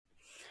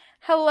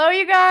Hello,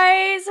 you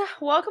guys.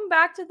 Welcome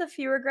back to the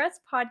Few Regrets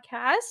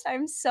podcast.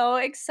 I'm so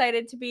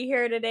excited to be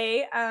here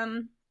today. I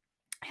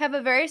have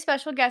a very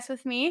special guest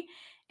with me,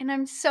 and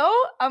I'm so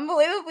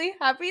unbelievably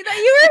happy that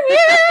you are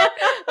here.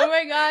 Oh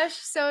my gosh.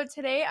 So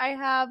today I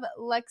have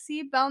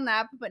Lexi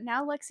Belknap, but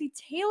now Lexi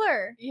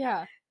Taylor.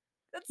 Yeah.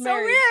 That's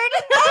Married.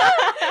 so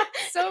weird.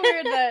 So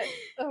weird that,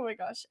 oh my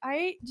gosh.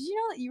 Did you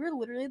know that you were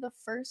literally the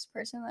first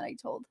person that I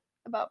told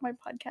about my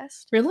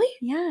podcast? Really?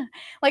 Yeah.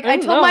 Like I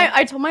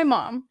told my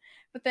mom,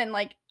 but then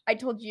like I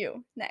told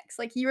you next.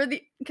 Like you were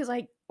because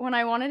like when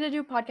I wanted to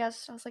do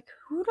podcasts, I was like,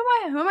 who am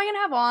I gonna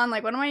have on?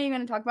 Like what am I even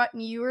gonna talk about?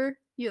 And you're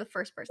the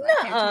first person that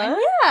came to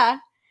mind. Yeah.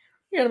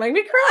 You're gonna make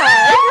me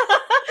cry.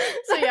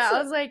 So yeah,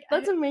 I was like,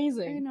 that's I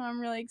amazing. know, I'm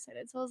really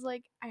excited. So I was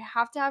like, I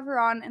have to have her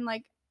on, and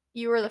like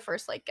you were the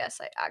first like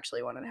guest I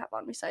actually wanted to have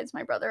on besides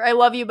my brother. I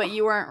love you, but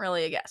you weren't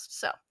really a guest.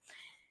 So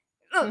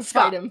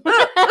Scott him.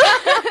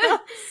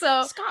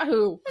 So Scott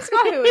who?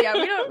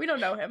 Yeah, we don't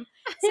know him.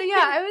 So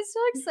yeah, I was so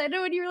excited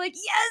when you were like,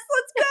 yes,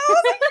 let's go. I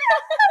was like,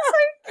 yes,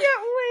 I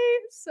can't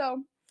wait.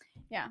 So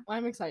yeah,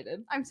 I'm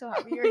excited. I'm so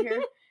happy you're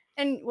here.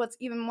 And what's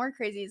even more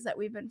crazy is that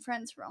we've been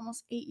friends for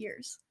almost 8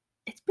 years.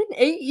 It's been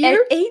 8 years?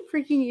 8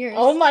 freaking years.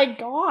 Oh my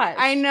gosh.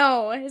 I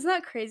know. Isn't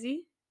that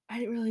crazy? I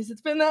didn't realize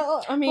it's been that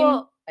long. I mean,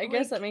 Well, I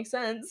guess that makes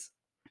sense.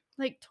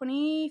 Like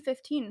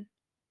 2015.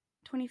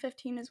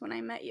 2015 is when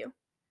I met you.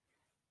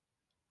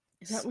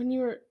 Is that when you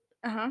were...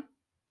 Uh-huh.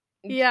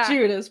 Yeah.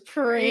 Judas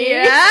Priest.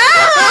 Yeah.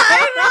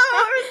 I know.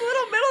 I was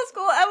little middle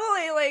school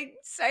Emily, like,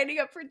 signing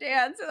up for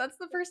dance. So that's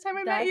the first time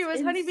I met you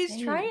was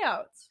Honeybee's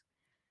tryouts.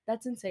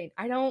 That's insane.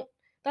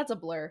 That's a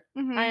blur.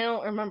 Mm-hmm. I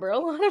don't remember a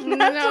lot of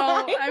that.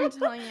 No, I'm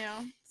telling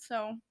you.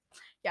 So,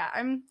 yeah,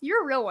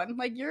 you're a real one.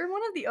 Like, you're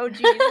one of the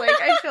OGs.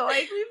 Like, I feel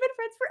like we've been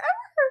friends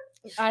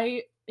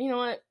forever. You know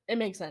what? It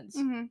makes sense.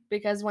 Mm-hmm.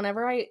 Because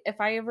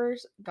if I ever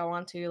go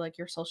onto, like,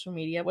 your social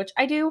media, which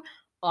I do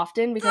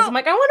often because I'm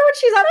like, I wonder what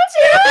she's up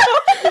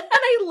to. And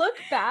I look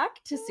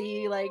back to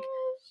see, like,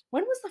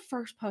 when was the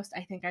first post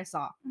I think I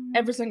saw? Mm-hmm.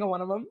 Every single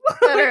one of them.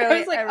 Literally, I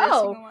was like, every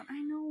single one. I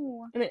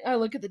know. And I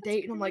look at the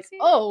date and I'm like, crazy.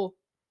 oh,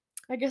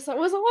 I guess that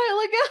was a while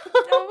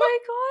ago. Oh my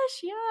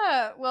gosh,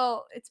 yeah.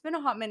 Well, it's been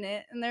a hot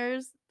minute, and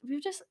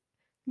we've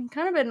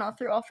kind of been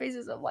through all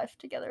phases of life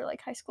together,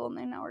 like high school, and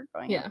then now we're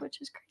growing up,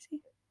 which is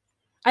crazy.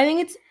 I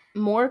think it's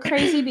more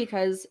crazy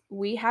because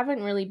we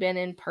haven't really been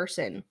in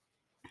person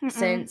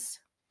since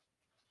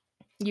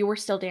you were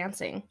still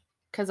dancing,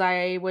 because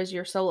I was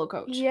your solo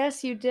coach.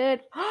 Yes, you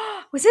did.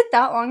 Was it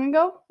that long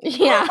ago?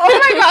 Yeah.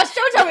 Oh my gosh,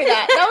 don't tell me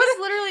that. That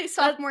was literally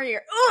sophomore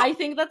year. I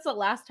think that's the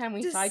last time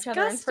we saw each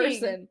other in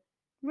person.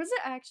 Was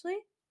it actually?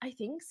 I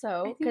think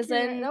so. Because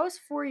then that was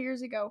 4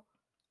 years ago.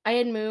 I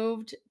had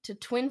moved to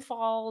Twin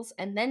Falls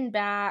and then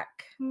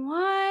back.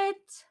 What?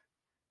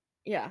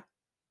 Yeah.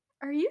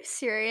 Are you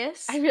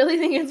serious? I really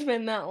think it's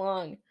been that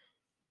long.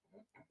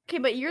 Okay,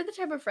 but you're the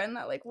type of friend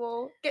that like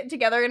we'll get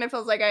together and it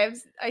feels like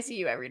I see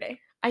you every day.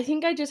 I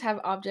think I just have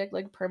object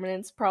like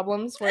permanence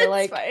problems where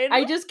like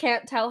I just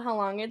can't tell how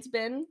long it's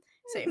been.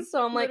 Same.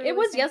 So I'm like, it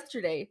was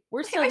yesterday.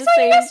 We're still the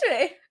same.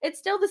 Yesterday. It's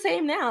still the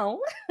same now.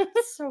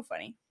 It's so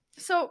funny.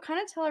 So kind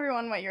of tell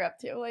everyone what you're up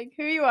to, like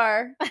who you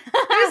are.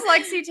 Who's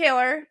Lexi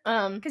Taylor?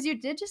 Because you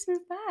did just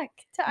move back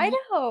to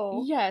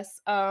Idaho.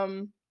 Yes.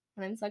 My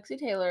name's Lexi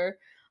Taylor.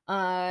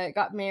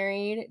 Got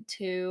married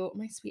to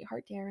my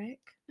sweetheart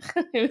Derek,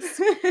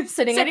 who's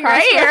sitting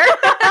right here.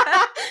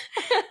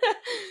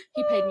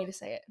 He paid me to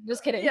say it.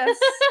 Just kidding. Yes,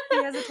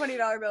 he has a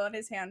 $20 bill in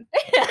his hand.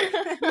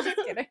 Just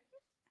kidding.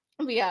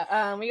 But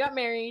yeah, we got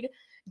married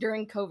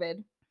during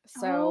COVID.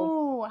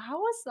 So how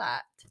was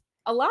that?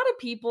 A lot of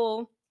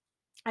people,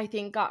 I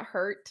think, got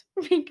hurt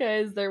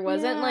because there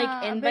wasn't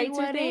like invites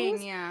or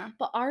things. Yeah.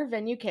 But our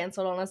venue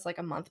canceled on us like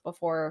a month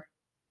before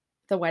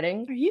the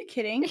wedding. Are you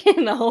kidding?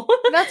 No.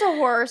 That's a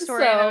horror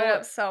story in and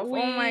of itself. Oh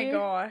my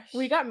gosh.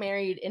 We got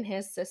married in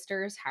his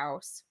sister's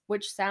house,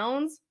 which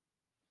sounds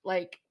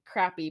like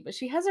crappy, but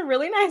she has a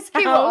really nice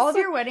house. Well, all of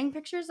your wedding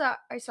pictures that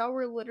I saw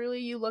were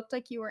literally, you looked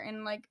like you were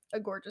in like a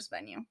gorgeous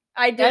venue.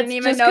 I didn't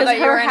even know that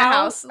you were in a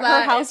house.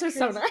 Her house is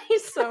so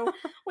nice. So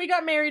we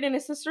got married in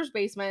his sister's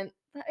basement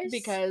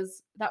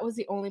because that was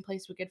the only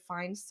place we could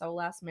find so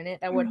last minute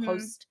that would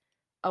host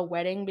a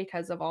wedding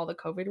because of all the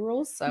COVID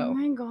rules. So oh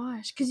my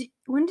gosh. Because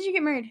when did you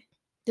get married?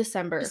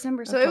 December.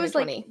 So it was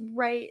like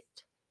right.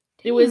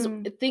 It was,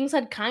 things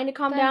had kind of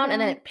calmed down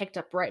and then it picked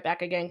up right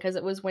back again because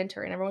it was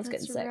winter and everyone's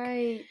getting sick.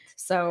 Right.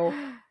 So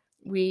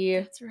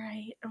we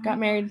got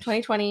married in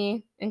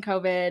 2020 in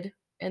COVID,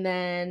 and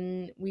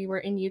then we were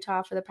in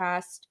Utah for the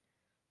past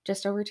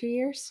just over 2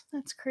 years.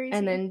 That's crazy.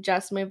 And then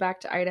just moved back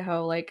to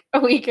Idaho like a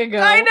week ago.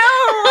 I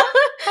know!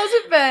 How's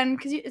it been?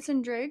 Because it's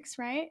in Driggs,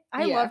 right?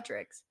 I love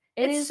Driggs.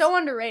 It's so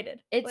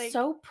underrated. It's like,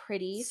 so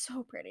pretty.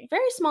 So pretty.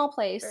 Very small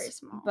place. Very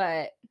small.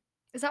 But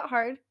is that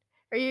hard?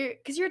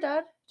 Because your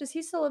dad, does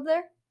he still live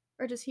there?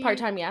 Or does he?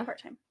 Part-time, yeah.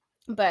 Part-time.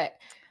 But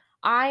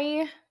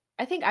I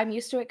think I'm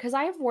used to it because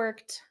I've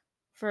worked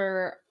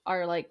for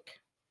our, like,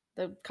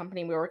 the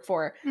company we work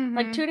for,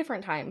 like 2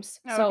 different times.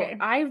 So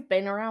I've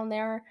been around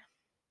there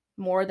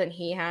more than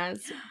he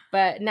has.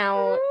 But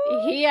now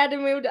he had to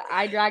move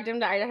I dragged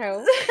him to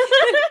Idaho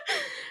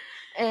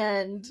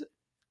and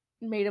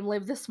made him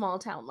live the small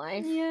town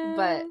life. Yeah.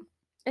 But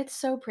it's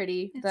so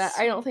pretty that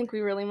so I don't think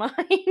we really mind.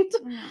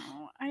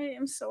 No, I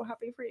am so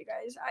happy for you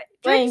guys.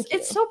 Thank you.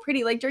 It's so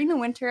pretty. Like during the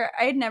winter,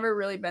 I had never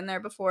really been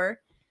there before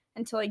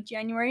until like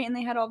January, and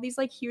they had all these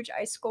like huge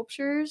ice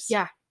sculptures.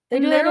 Yeah, they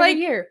And do that they're, every like,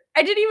 year.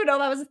 I didn't even know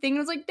that was a thing. I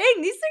was like,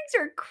 dang, these things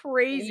are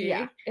crazy.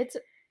 Yeah, it's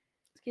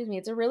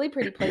a really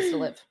pretty place to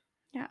live.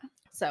 Yeah.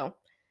 So,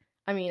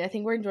 I mean, I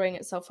think we're enjoying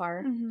it so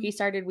far. Mhm. He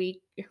started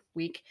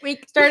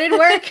started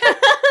work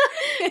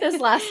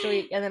this last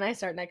week, and then I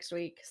start next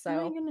week. Oh my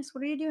So, goodness,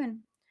 what are you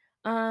doing?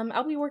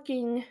 I'll be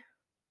working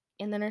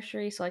in the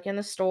nursery, so like in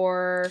the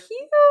store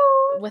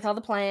Cute. with all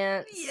the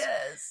plants.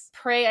 Yes.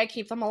 Pray I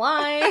keep them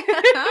alive.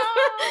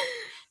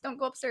 Don't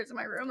go upstairs in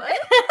my room.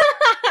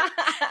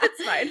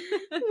 It's fine.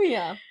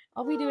 Yeah,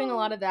 I'll be doing a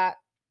lot of that,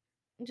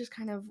 just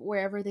kind of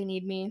wherever they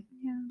need me.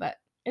 Yeah. But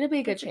it'll be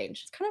a good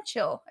change. It's kind of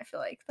chill, I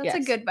feel like. That's a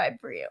Yes. good vibe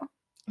for you.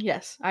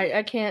 Yes,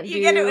 I can't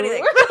You can't do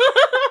anything.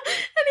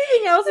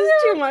 anything else is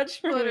too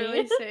much for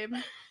Literally, me.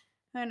 same.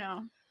 I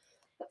know.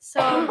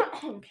 So,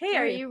 okay,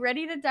 are you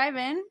ready to dive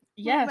in?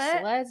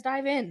 Yes, let's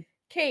dive in.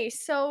 Okay,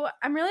 so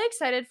I'm really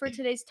excited for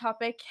today's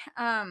topic.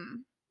 I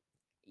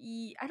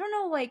don't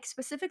know, like,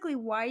 specifically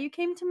why you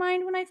came to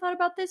mind when I thought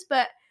about this,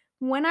 but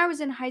when I was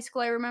in high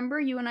school, I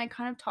remember you and I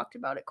kind of talked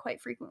about it quite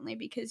frequently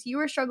because you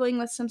were struggling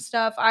with some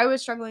stuff. I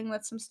was struggling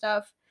with some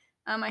stuff.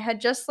 I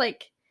had just,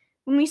 like,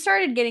 when we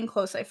started getting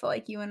close, I feel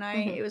like you and I,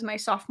 it was my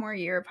sophomore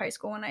year of high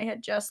school when I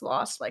had just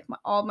lost, like,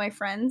 all my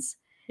friends.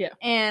 Yeah.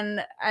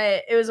 And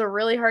it was a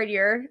really hard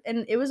year,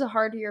 and it was a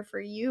hard year for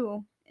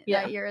you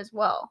that year as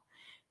well.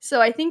 So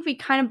I think we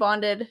kind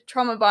of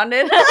trauma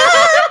bonded.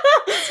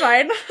 It's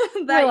fine.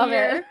 That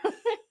year.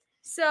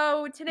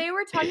 So today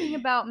we're talking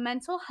about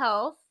mental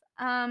health,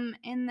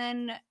 and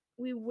then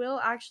we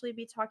will actually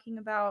be talking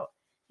about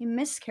a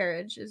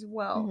miscarriage as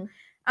well.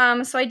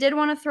 So I did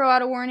want to throw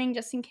out a warning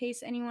just in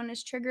case anyone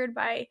is triggered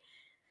by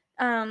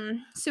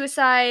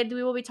suicide.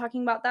 We will be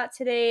talking about that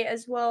today,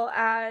 as well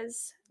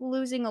as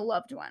losing a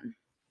loved one.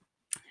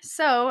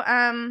 So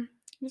I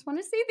just want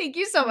to say thank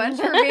you so much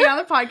for being on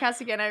the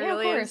podcast again. I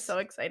really am so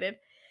excited.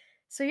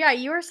 So yeah,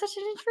 you are such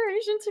an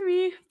inspiration to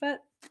me. But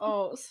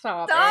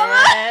stop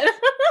it.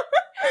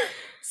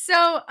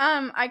 So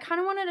I kind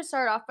of wanted to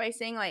start off by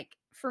saying, like,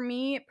 for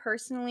me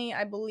personally,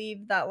 I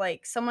believe that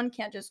like someone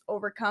can't just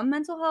overcome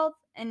mental health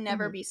and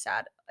never be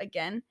sad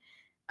again.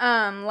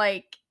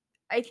 Like,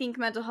 I think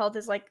mental health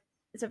is like,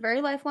 it's a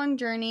very lifelong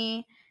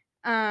journey.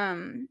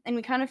 And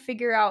we kind of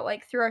figure out,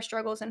 like, through our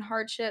struggles and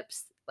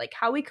hardships, like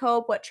how we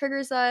cope, what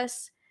triggers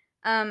us,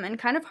 and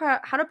kind of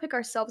how to pick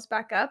ourselves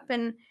back up.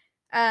 And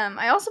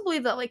I also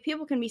believe that like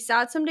people can be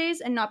sad some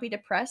days and not be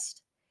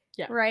depressed.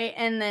 Yeah. Right.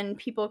 And then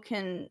people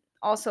can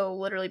also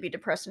literally be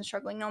depressed and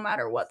struggling no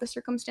matter what the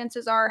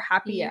circumstances are,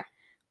 happy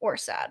or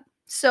sad.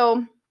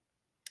 So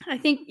I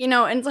think,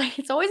 and like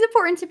it's always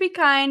important to be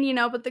kind,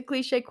 but the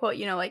cliche quote,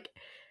 like,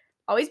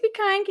 always be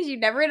kind because you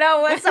never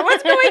know what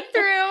someone's going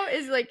through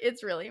is like,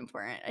 it's really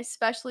important,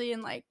 especially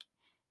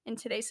in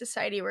today's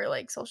society where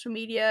like social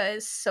media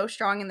is so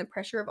strong and the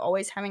pressure of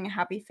always having a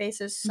happy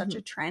face is such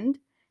a trend.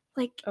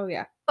 Like,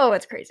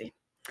 it's crazy.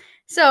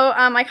 So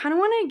I kind of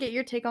want to get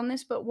your take on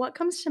this, but what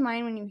comes to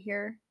mind when you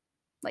hear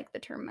like the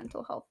term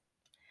mental health?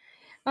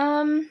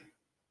 I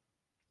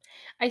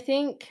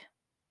think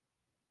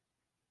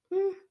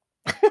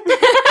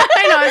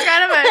I know it's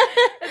kind of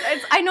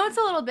I know it's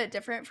a little bit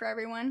different for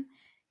everyone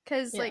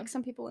because like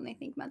some people when they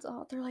think mental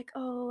health they're like,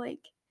 oh, like,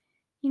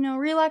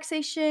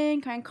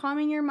 relaxation, kind of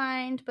calming your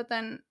mind. But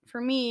then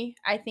for me,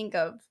 I think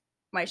of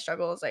my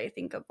struggles. I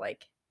think of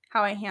like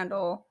how I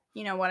handle,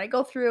 what I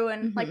go through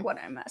and like what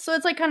I'm at. So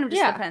it's like kind of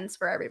just depends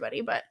for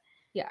everybody. But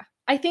yeah,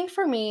 I think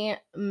for me,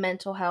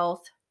 mental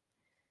health,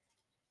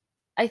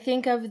 I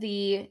think of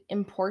the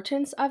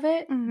importance of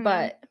it,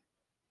 but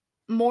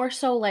more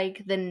so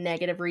like the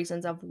negative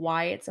reasons of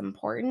why it's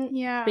important.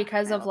 Yeah.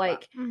 Because of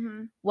like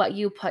what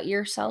you put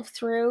yourself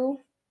through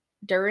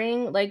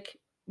during like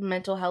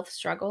mental health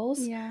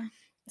struggles. Yeah.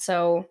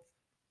 So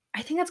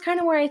I think that's kind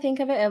of where I think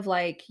of it, of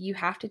like you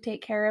have to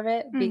take care of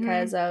it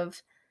because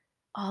of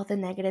all the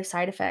negative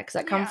side effects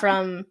that come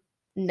from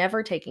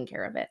never taking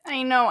care of it.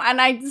 I know. And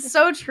it's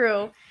so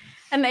true.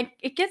 And like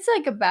it gets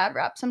like a bad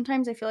rap.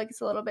 Sometimes I feel like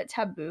it's a little bit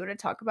taboo to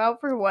talk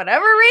about for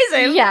whatever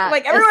reason. Yeah.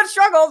 Like everyone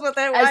struggles with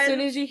it. As soon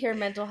as you hear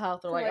mental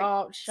health, they're like,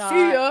 oh, shut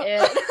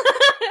it.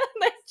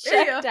 They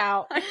checked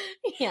out.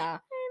 Yeah,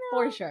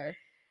 for sure.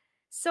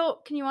 So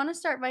can you want to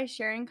start by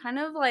sharing kind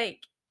of like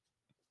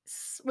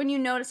when you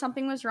noticed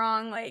something was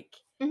wrong, like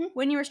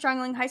when you were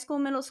struggling, high school,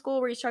 middle school,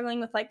 were you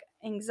struggling with like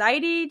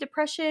anxiety,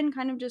 depression,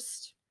 kind of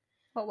just,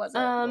 what was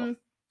it?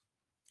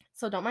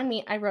 So don't mind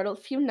me. I wrote a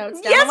few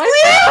notes down.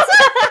 Yes,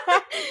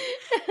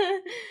 please!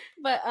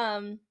 But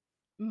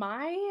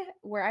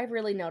where I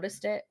really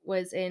noticed it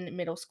was in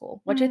middle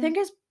school, which I think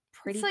is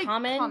pretty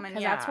common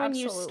because that's when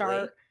you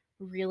start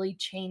really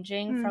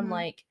changing from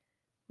like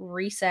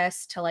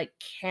recess to like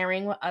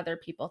caring what other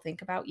people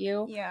think about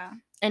you. Yeah.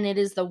 And it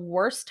is the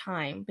worst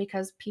time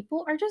because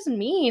people are just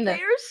mean. They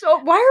are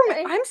so.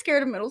 I'm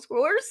scared of middle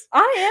schoolers.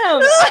 I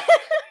am.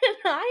 And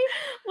I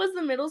was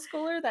the middle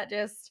schooler that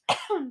just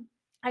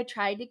I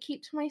tried to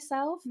keep to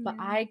myself, but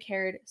Yeah. I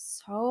cared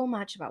so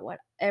much about what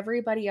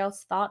everybody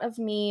else thought of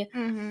me.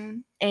 Mm-hmm.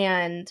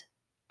 And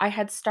I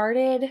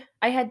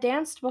had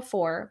danced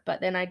before,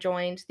 but then I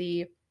joined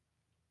the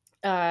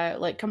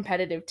like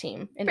competitive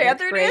team in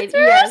Panther 8th grade.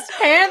 dancers? Yes,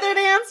 Panther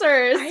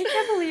dancers. I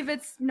can't believe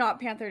it's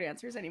not Panther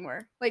dancers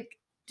anymore. Like,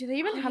 do they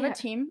even have yeah. a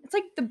team? It's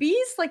like the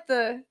bees, like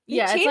they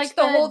Yeah, changed it's like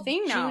the whole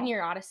thing now.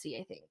 Junior Odyssey,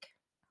 I think.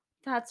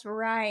 That's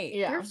right.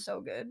 Yeah. They're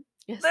so good.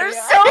 Yes, They're they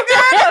are. so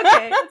good.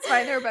 Okay, it's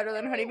fine. They're better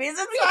than honeybees.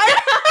 It's fine.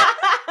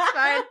 It's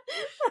fine.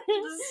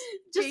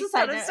 Just a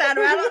side note. Sad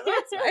about it.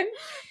 It's fine.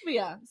 But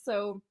yeah,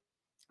 so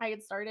I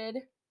had started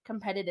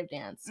competitive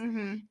dance.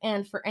 Mm-hmm.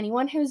 And for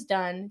anyone who's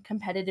done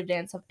competitive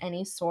dance of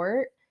any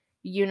sort,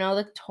 you know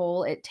the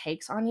toll it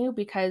takes on you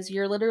because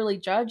you're literally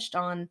judged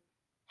on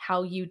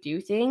how you do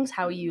things,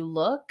 how you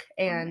look.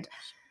 And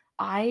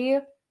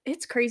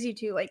it's crazy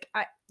too. Like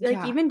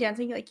Yeah. even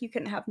dancing, like you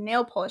couldn't have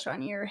nail polish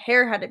on. Your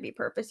hair had to be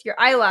perfect. Your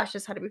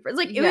eyelashes had to be perfect.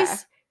 Like it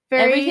was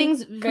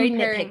everything's very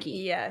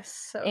nitpicky.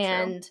 Yes, so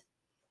and true.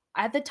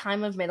 At the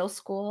time of middle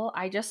school,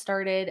 I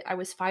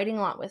was fighting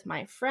a lot with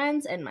my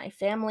friends and my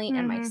family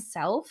and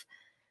myself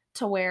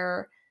to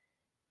where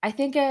I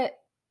think at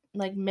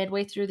like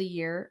midway through the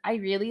year, I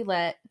really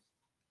let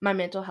my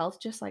mental health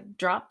just like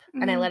drop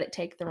and I let it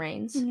take the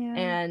reins. Yeah.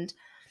 And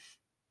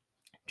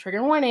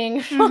trigger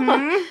warning,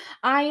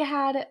 I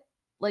had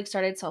like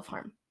started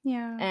self-harm.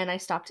 Yeah. And I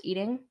stopped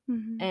eating.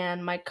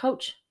 And my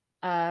coach,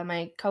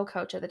 my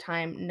co-coach at the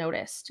time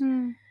noticed.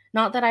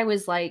 Not that I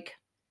was like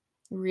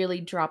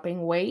really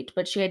dropping weight,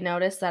 but she had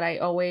noticed that I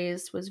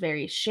always was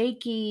very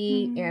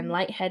shaky and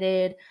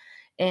lightheaded.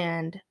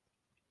 And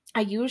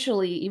I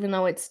usually, even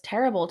though it's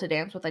terrible to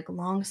dance with like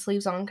long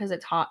sleeves on because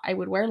it's hot, I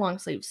would wear long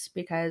sleeves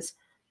because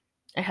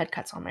I had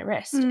cuts on my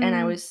wrist and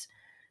I was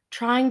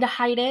trying to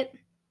hide it.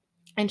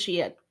 And she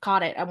had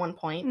caught it at one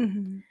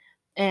point.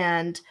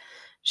 And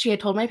she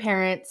had told my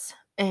parents,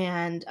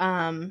 and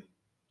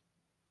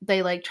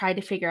they like tried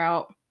to figure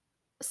out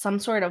some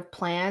sort of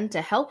plan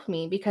to help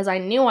me because I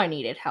knew I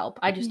needed help.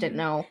 I just didn't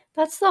know.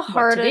 That's the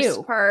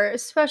hardest part,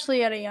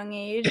 especially at a young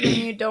age when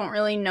you don't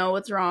really know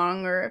what's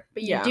wrong,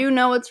 but you do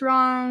know what's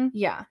wrong.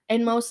 Yeah.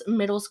 And most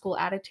middle school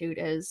attitude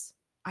is,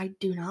 I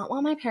do not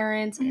want my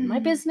parents in my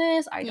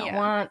business. I don't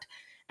want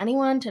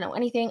anyone to know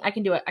anything. I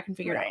can do it. I can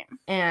figure it out.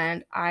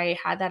 And I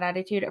had that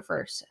attitude at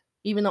first,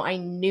 even though I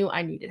knew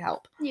I needed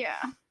help.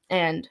 Yeah.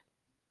 And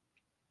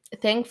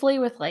thankfully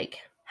with like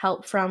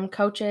help from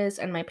coaches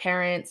and my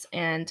parents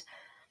and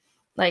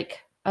like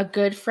a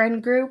good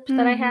friend group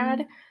that I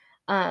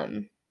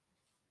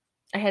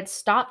had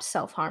stopped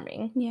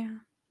self-harming. Yeah.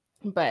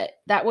 But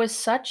that was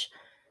such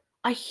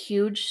a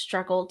huge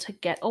struggle to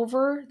get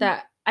over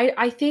that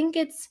I think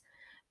it's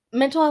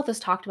mental health is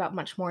talked about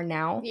much more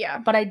now. Yeah.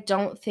 But I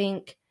don't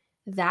think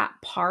that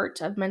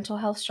part of mental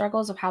health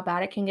struggles of how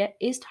bad it can get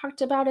is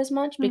talked about as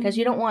much because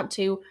you don't want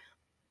to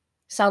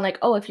sound like,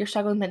 oh, if you're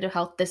struggling with mental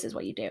health, this is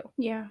what you do.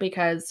 Yeah.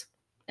 Because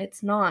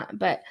it's not.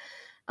 But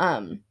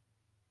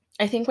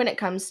I think when it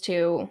comes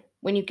to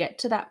when you get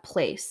to that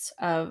place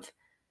of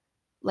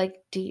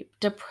like deep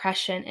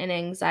depression and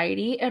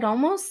anxiety, it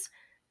almost,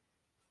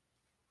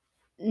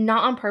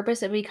 not on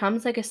purpose, it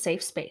becomes like a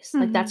safe space.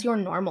 Like that's your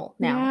normal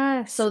now.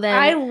 Yes. So then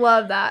I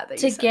love that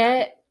to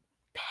get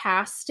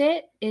past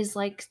it is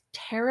like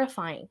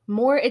terrifying.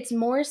 It's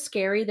more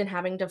scary than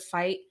having to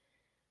fight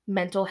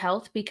mental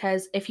health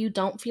because if you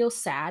don't feel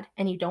sad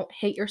and you don't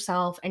hate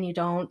yourself and you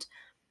don't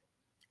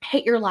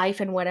hate your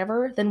life and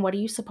whatever, then what are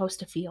you supposed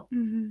to feel?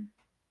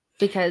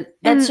 Because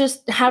that's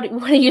just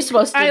what are you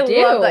supposed to do?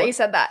 I love that you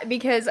said that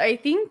because I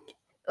think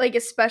like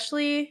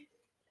especially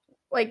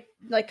like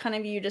kind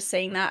of you just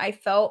saying that, I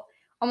felt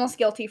almost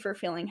guilty for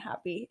feeling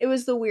happy. It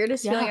was the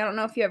weirdest feeling. I don't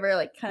know if you ever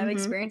like kind of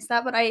experienced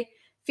that, but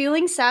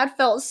feeling sad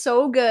felt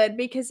so good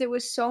because it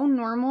was so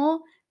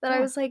normal that I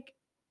was like,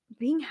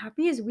 being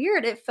happy is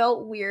weird. It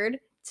felt weird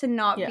to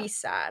not be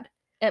sad.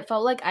 It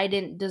felt like I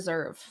didn't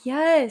deserve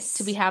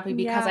to be happy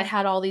because I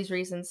had all these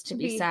reasons to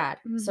be sad.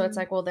 So it's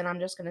like, well, then I'm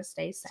just going to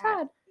stay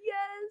sad.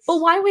 Yes.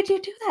 But why would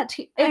you do that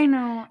to you? I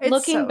know.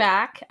 Looking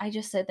back, I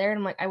just sit there and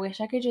I'm like, I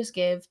wish I could just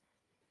give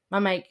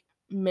my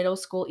middle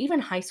school, even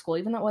high school,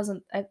 even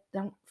though I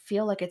don't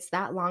feel like it's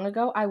that long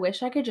ago, I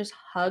wish I could just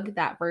hug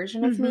that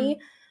version of me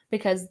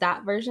because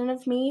that version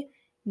of me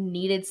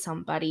needed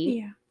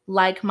somebody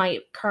like my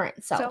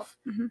current self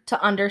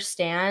to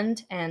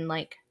understand and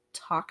like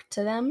talk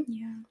to them.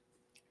 Yeah.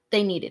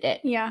 They needed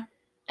it. Yeah.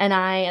 And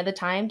I, at the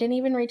time, didn't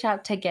even reach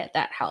out to get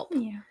that help.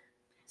 Yeah.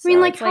 So I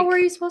mean, like, how were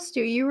you supposed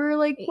to? You were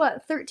like,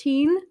 what,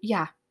 13?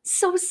 Yeah.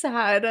 So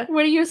sad.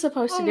 What are you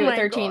supposed to do at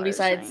 13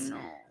 besides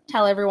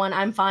tell everyone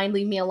I'm fine,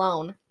 leave me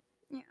alone?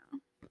 Yeah.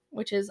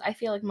 Which is, I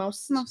feel like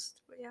most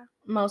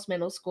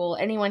middle school,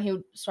 anyone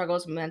who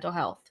struggles with mental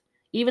health,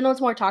 even though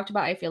it's more talked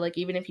about, I feel like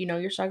even if you know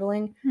you're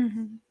struggling,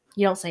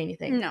 you don't say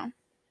anything. No.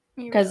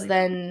 Because really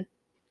then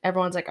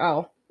everyone's like,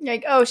 oh.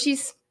 Like, oh,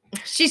 she's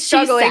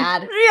struggling. She's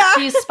sad. Yeah.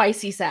 She's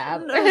spicy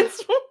sad.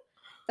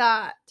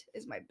 That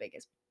is my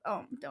biggest...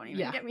 Oh, don't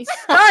even get me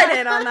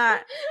started on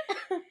that.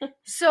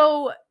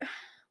 So,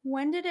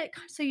 when did it...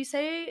 So, you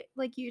say,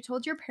 like, you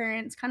told your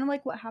parents, kind of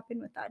like what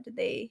happened with that? Did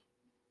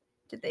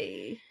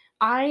they...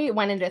 I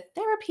went into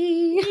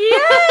therapy. Yay!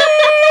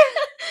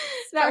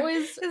 That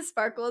was... It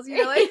sparkles, you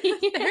know, like,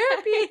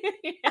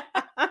 therapy.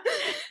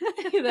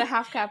 The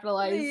half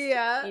capitalized.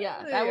 Yeah.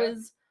 Yeah, that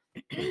was...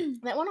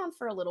 That went on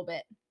for a little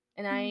bit.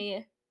 And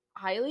I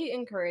highly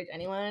encourage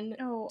anyone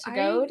to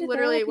go to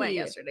literally therapy. went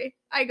yesterday.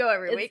 I go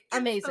every week. It's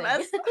amazing.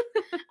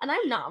 And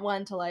I'm not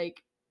one to,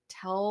 like,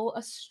 tell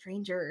a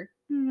stranger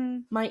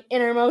my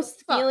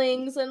innermost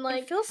feelings and,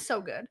 like... It feels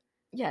so good.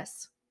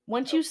 Yes.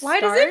 Once you Why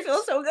start... does it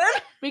feel so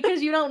good?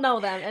 Because you don't know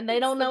them and they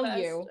don't know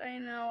best. you. I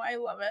know. I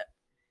love it.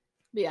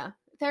 But yeah.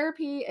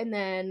 Therapy, and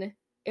then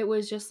it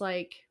was just,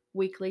 like,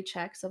 weekly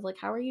checks of, like,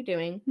 how are you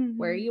doing?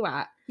 Where are you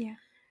at? Yeah.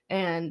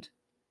 And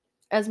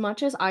as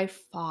much as I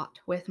fought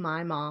with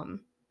my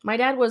mom, my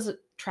dad was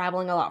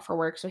traveling a lot for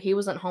work, so he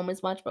wasn't home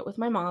as much, but with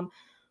my mom,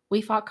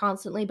 we fought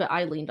constantly, but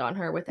I leaned on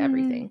her with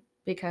everything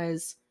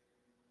because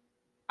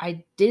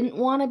I didn't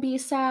want to be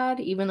sad,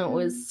 even though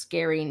it was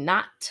scary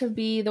not to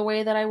be the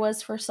way that I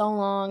was for so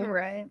long.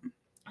 Right.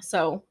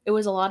 So it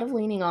was a lot of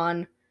leaning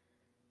on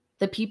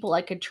the people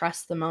I could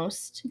trust the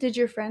most. Did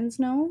your friends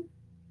know?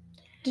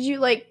 Did you,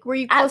 like, were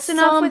you close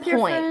enough with your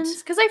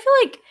friends? Because I feel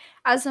like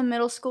as a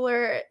middle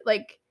schooler,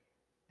 like,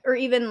 or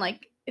even,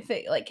 like, if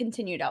it, like,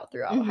 continued out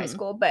throughout high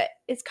school, but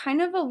it's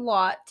kind of a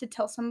lot to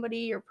tell somebody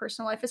your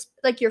personal life,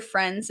 like, your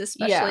friends,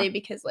 especially,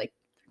 because, like,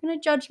 they're going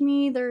to judge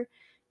me, they're,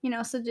 you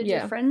know, so did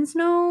your friends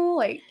know?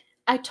 Like,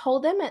 I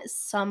told them at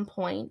some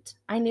point.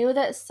 I knew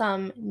that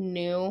some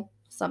knew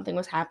something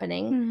was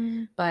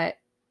happening, but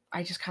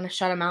I just kind of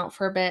shut them out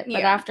for a bit.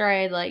 But after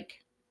I, like,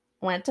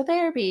 went to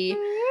therapy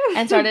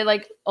and started,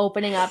 like,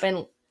 opening up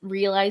and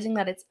realizing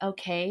that it's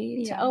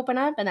okay to open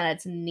up and that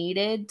it's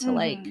needed to,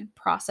 like,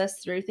 process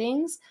through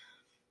things,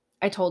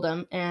 I told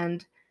them.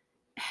 And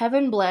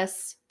heaven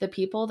bless the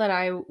people that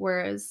I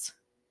was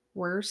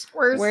friends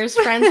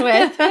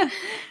with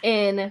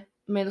in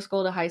middle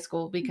school to high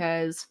school,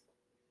 because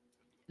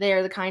they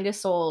are the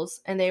kindest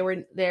souls, and they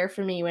were there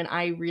for me when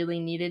I really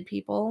needed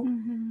people.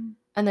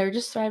 And they're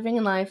just thriving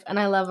in life, and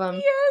I love them.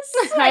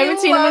 Yes, I haven't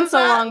seen them in so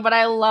long, but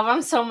I love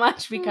them so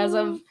much because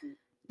of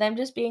them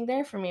just being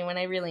there for me when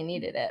I really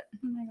needed it.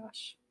 Oh my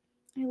gosh,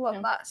 I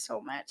love that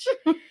so much.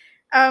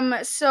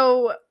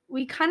 So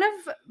we kind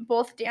of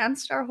both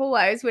danced our whole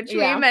lives, which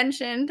we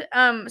mentioned.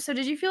 So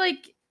did you feel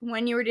like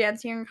when you were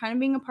dancing and kind of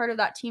being a part of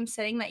that team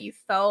setting that you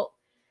felt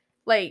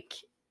like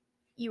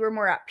you were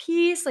more at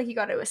peace, like you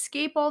got to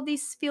escape all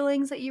these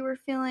feelings that you were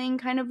feeling?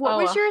 Kind of what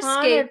was your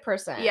escape?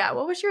 100%. Yeah,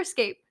 what was your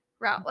escape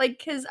route? Like,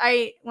 because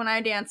when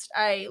I danced,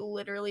 I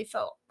literally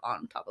felt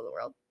on top of the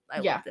world. I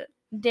loved it.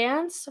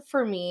 Dance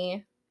for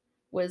me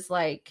was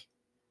like,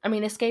 I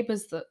mean, escape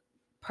is the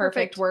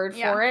perfect word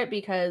for it,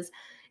 because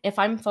if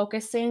I'm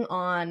focusing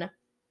on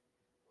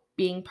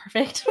being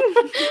perfect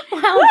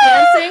while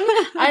dancing,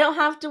 I don't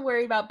have to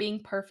worry about being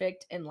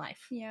perfect in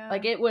life. Yeah.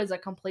 Like, it was a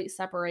complete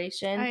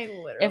separation.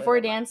 If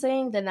we're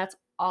dancing, then that's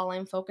all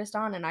I'm focused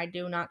on, and I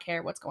do not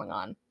care what's going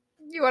on.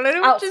 You want to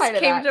know what just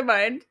came to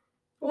mind?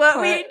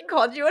 What we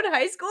called you in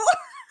high school?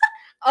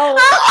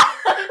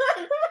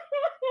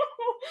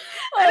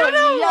 I don't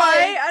know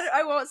why.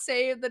 I won't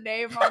say the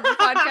name on the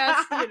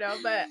podcast, you know,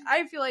 but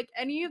I feel like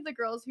any of the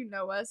girls who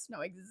know us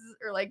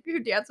or like who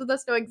dance with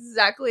us know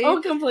exactly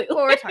completely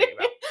what we're talking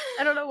about.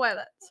 I don't know why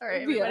that.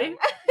 Sorry, everybody.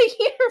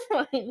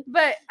 You're fine.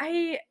 But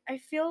I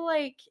feel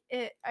like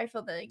it. I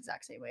feel the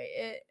exact same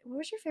way. What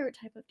was your favorite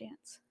type of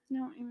dance?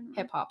 No, even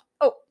hip hop.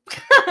 Oh,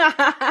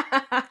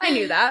 I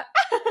knew that.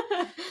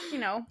 You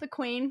know, the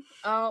queen.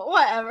 Oh,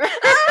 whatever.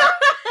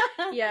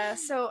 Yeah.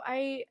 So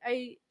I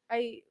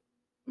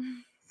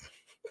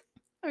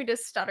let me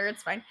just stutter.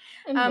 It's fine.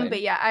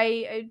 But yeah,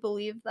 I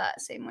believe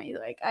that same way.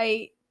 Like,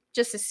 I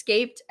just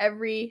escaped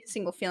every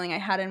single feeling I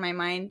had in my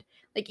mind.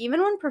 Like,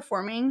 even when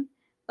performing,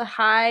 the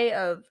high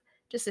of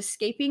just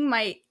escaping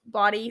my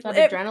body.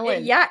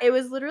 Adrenaline. It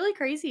was literally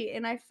crazy.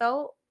 And I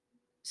felt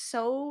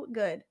so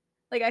good.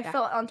 Like, I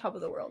felt on top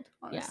of the world,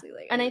 honestly. Yeah.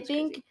 Like, and I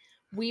think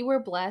we were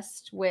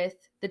blessed with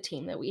the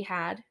team that we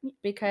had,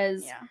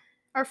 because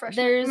our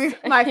freshman,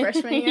 my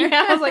freshman year.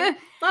 Yeah, I was like,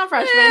 not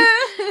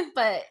freshman.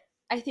 But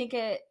I think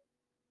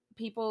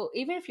people,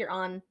 even if you're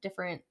on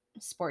different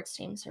sports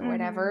teams or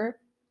whatever,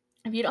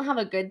 if you don't have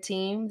a good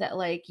team that,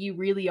 like, you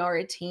really are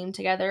a team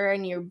together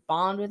and you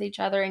bond with each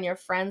other and you're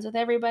friends with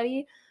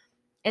everybody,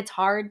 it's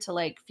hard to,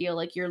 like, feel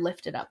like you're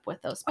lifted up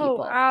with those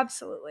people. Oh,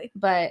 absolutely.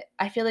 But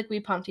I feel like we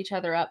pumped each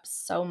other up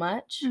so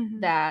much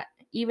that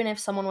even if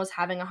someone was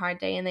having a hard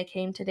day and they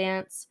came to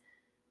dance,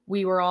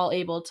 we were all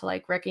able to,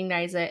 like,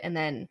 recognize it and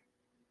then,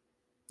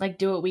 like,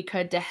 do what we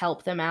could to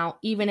help them out,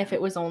 even if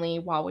it was only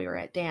while we were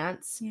at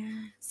dance. Yeah.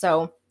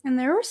 So. And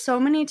there were so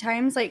many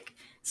times, like,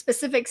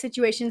 specific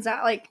situations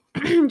that, like,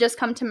 just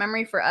come to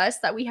memory for us,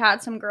 that we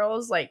had some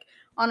girls, like,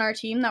 on our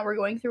team that were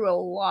going through a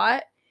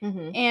lot.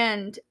 Mm-hmm.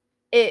 And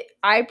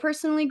I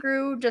personally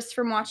grew just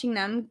from watching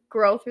them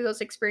grow through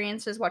those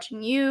experiences,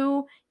 watching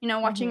you,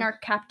 watching Mm-hmm. our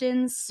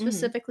captains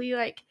specifically,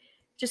 like,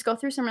 just go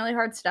through some really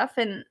hard stuff.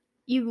 And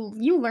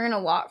you learn a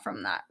lot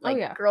from that,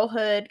 like,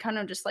 girlhood, kind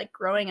of just like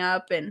growing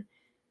up. And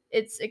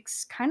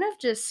it's kind of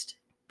just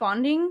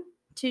bonding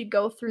to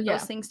go through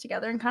those things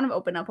together and kind of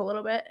open up a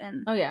little bit.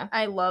 And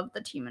I love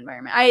the team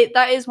environment.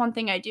 That is one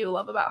thing I do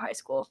love about high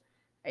school.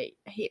 I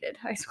hated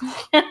high school,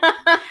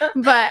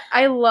 but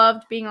I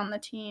loved being on the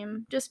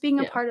team, just being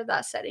a part of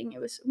that setting.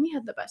 We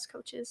had the best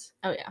coaches.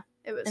 Oh yeah,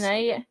 it was.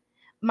 And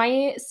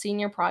my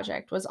senior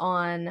project was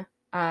on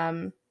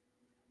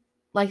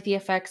like the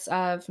effects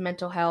of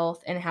mental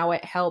health and how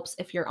it helps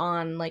if you're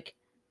on like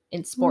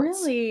in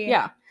sports. Really?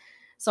 Yeah.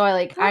 So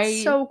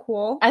That's so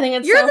cool. I think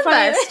it's You're so the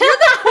funny. best. You're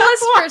the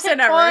coolest person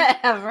ever.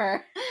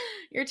 Whatever.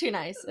 You're too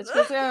nice. It's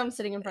because I'm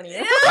sitting in front of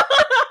you.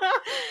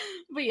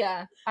 But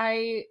yeah,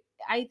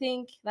 I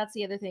think that's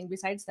the other thing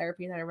besides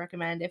therapy that I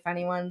recommend if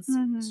anyone's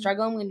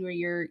struggling when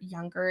you're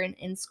younger and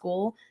in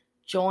school,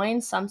 join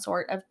some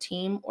sort of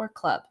team or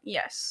club.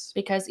 Yes.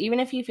 Because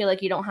even if you feel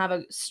like you don't have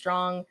a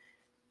strong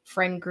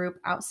friend group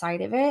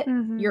outside of it,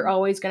 you're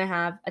always going to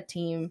have a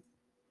team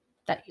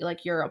that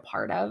like you're a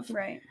part of.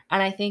 Right.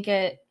 And I think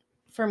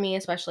for me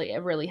especially,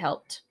 it really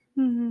helped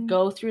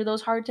go through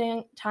those hard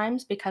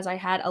times because I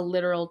had a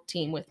literal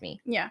team with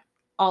me. Yeah.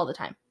 All the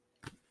time.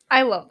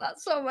 I love that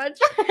so much.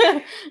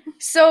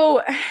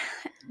 So,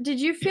 did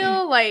you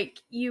feel like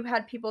you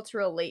had people to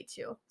relate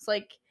to? It's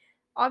like,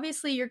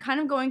 obviously, you're kind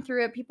of going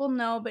through it. People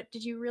know, but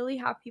did you really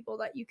have people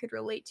that you could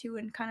relate to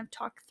and kind of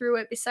talk through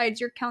it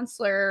besides your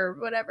counselor or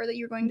whatever that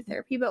you're going to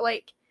therapy? But,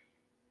 like,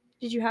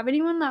 did you have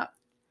anyone that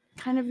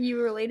kind of you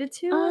related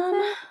to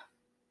with it?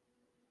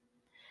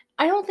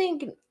 I don't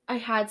think I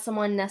had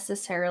someone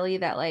necessarily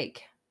that,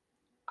 like,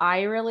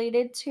 I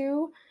related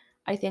to.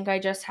 I think I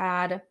just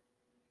had,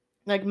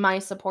 like, my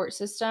support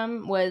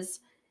system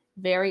was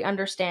very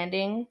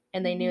understanding,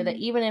 and they knew that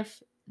even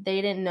if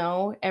they didn't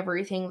know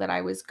everything that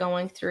I was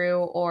going through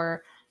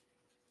or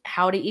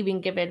how to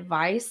even give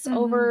advice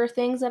over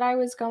things that I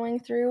was going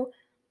through,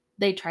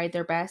 they tried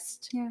their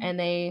best. Yeah.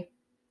 And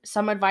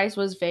some advice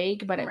was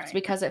vague, but it's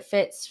because it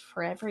fits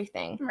for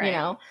everything, you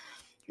know?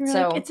 You're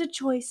so like, it's a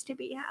choice to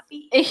be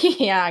happy.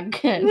 Yeah,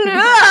 good.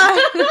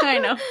 I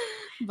know.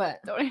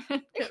 But don't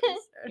even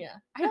yeah.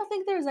 I don't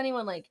think there's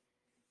anyone like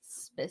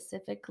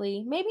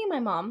specifically. Maybe my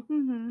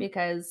mom,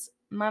 because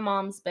my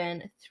mom's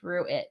been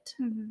through it.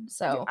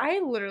 So I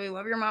literally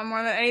love your mom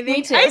more than anything.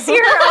 Me too. I see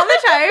her all the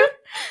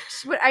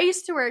time. I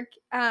used to work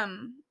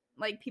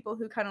like people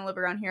who kind of live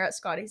around here at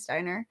Scotty's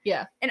Diner.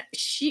 Yeah. And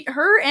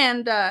her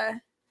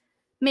and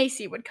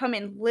Macy would come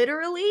in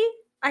literally,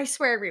 I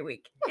swear, every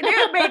week. And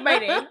it made my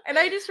day. And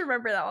I just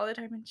remember that all the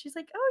time. And she's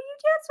like, "Oh, you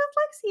danced with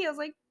Lexi." I was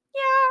like,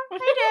 "Yeah,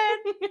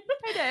 I did.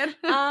 I did."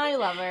 I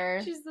love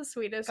her. She's the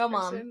sweetest Go,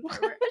 person Mom.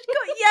 ever.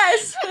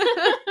 Yes.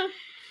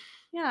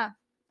 Yeah.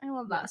 I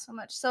love that so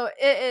much. So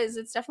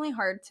it's definitely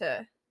hard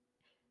to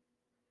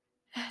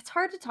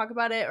talk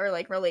about it or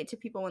like relate to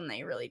people when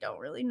they really don't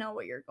really know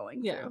what you're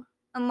going through.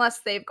 Unless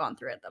they've gone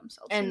through it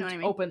themselves. And you know what I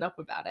mean? opened up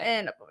about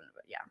it.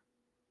 Yeah.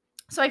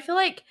 So I feel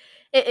like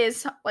it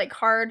is like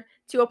hard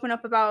to open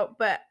up about,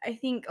 but I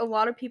think a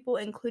lot of people,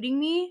 including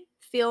me,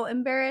 feel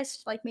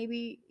embarrassed. Like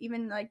maybe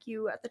even like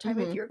you at the time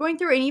if you were going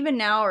through it, and even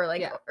now or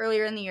like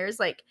earlier in the years,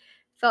 like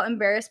felt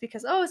embarrassed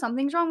because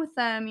something's wrong with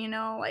them,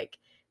 like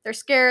they're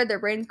scared, their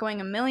brain's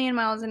going a million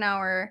miles an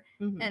hour.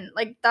 And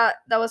like that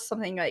was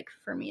something like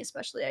for me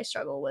especially, I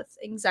struggle with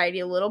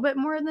anxiety a little bit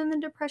more than the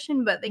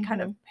depression, but they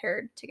kind of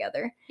paired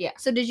together. Yeah.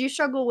 So did you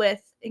struggle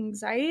with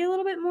anxiety a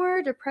little bit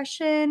more,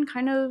 depression,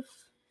 kind of?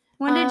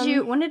 When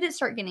did it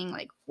start getting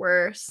like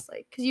worse?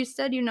 Like, because you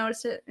said you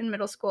noticed it in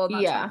middle school, and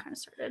that's when it kind of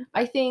started.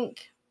 I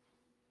think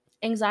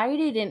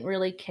anxiety didn't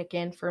really kick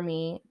in for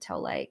me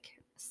till like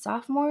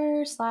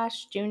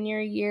sophomore/junior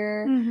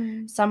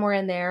year. Somewhere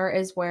in there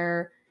is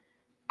where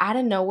out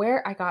of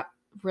nowhere I got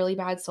really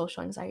bad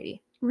social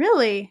anxiety.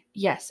 Really?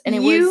 Yes. And it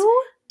was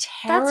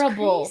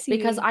terrible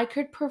because I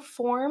could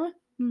perform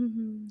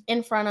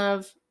in front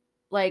of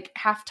like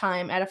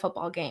halftime at a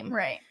football game.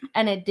 Right.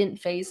 And it didn't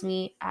faze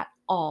me at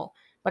all.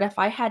 But if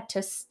I had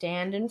to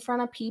stand in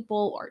front of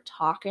people or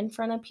talk in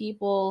front of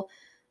people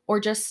or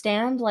just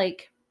stand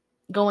like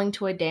going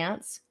to a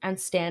dance and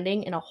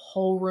standing in a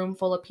whole room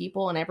full of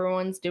people and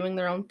everyone's doing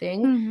their own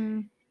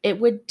thing, it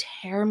would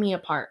tear me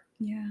apart.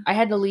 Yeah. I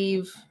had to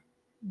leave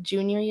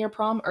junior year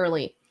prom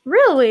early.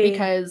 Really?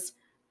 Because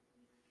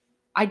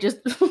I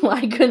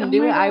couldn't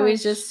do it. I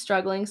was just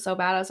struggling so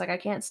bad. I was like, I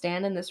can't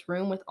stand in this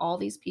room with all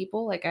these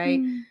people. Like,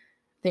 I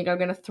think I'm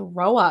going to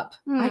throw up.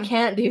 I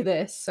can't do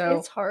this. So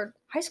it's hard.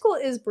 High school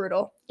is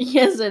brutal.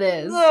 Yes, it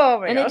is. Oh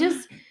my God.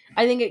 And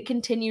I think it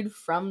continued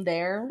from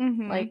there,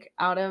 like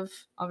out of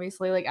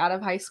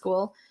high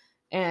school.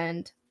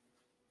 And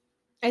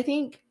I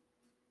think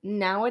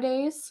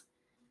nowadays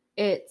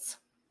it's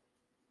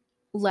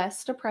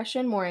less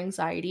depression, more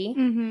anxiety.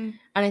 And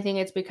I think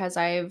it's because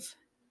I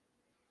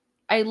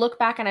look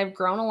back and I've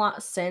grown a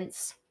lot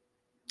since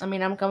I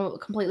mean, I'm a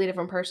completely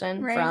different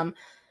person Right. from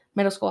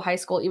middle school, high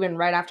school, even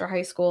right after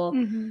high school.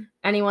 Mm-hmm.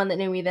 Anyone that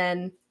knew me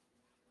then,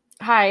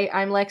 hi,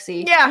 I'm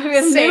Lexi. Yeah,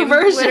 New same.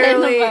 version,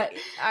 Literally, but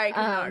I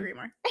could not agree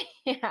more.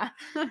 yeah.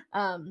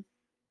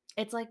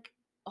 It's like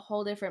a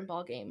whole different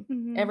ball game.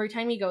 Mm-hmm. Every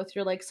time you go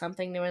through like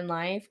something new in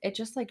life, it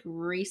just like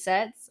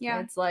resets. Yeah.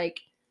 And it's like,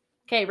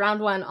 okay,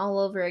 round one all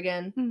over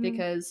again Mm-hmm.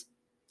 because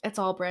it's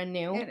all brand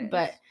new. It is.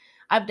 But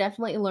I've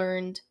definitely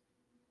learned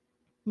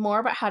more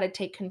about how to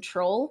take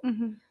control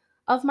Mm-hmm.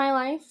 of my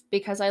life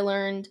because I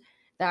learned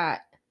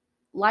that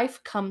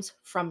life comes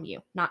from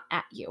you, not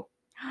at you.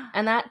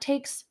 And that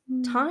takes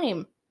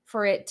time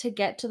for it to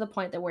get to the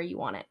point that where you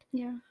want it.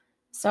 Yeah.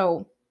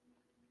 So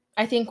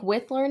I think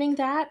with learning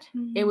that,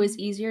 Mm-hmm. it was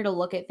easier to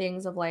look at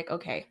things of like,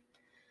 okay,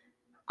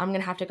 I'm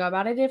going to have to go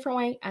about it a different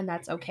way, and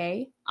that's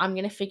okay. I'm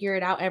going to figure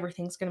it out.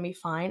 Everything's going to be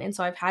fine. And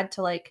so I've had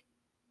to like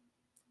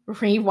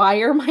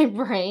rewire my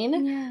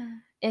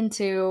brain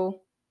into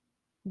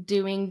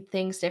doing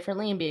things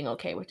differently and being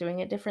okay with doing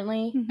it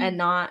differently and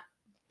not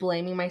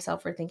blaming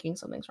myself for thinking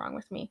something's wrong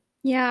with me.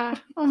 Yeah.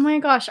 Oh my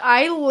gosh.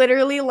 I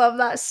literally love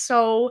that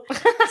so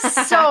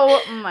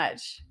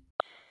much.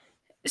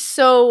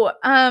 So,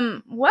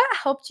 what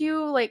helped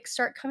you like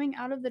start coming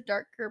out of the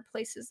darker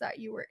places that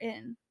you were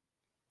in?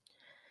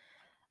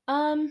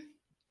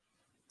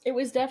 It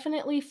was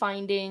definitely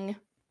finding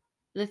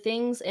the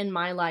things in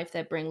my life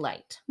that bring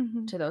light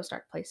to those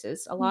dark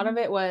places. A lot of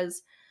it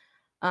was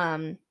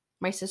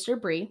my sister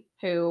Bree,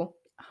 who,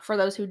 for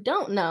those who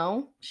don't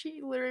know,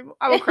 she literally,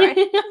 I will cry.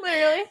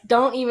 Literally,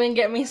 don't even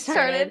get me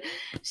started.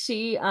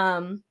 She's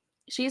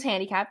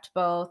handicapped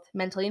both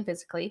mentally and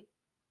physically,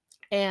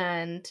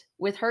 and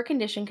with her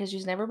condition, because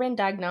she's never been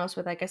diagnosed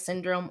with like a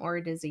syndrome or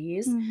a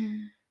disease,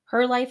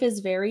 her life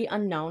is very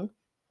unknown,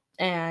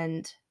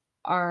 and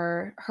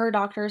her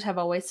doctors have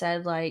always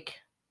said like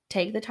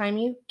take the time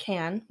you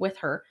can with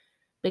her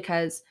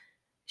because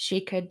she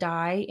could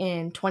die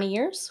in 20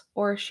 years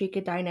or she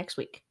could die next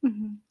week.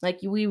 Like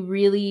we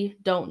really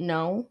don't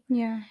know.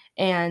 Yeah.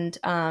 And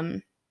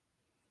I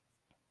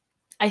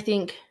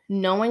think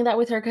knowing that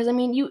with her, because I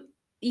mean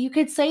you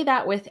could say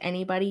that with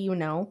anybody, you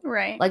know,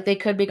 right? Like they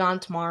could be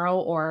gone tomorrow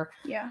or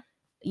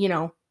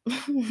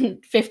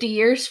 50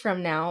 years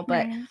from now,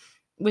 but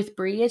with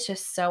Bree it's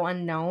just so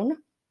unknown.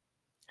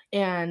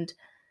 And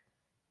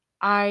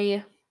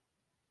the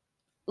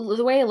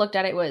way I looked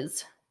at it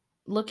was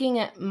looking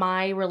at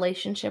my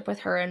relationship with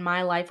her and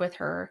my life with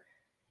her.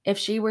 If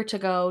she were to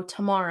go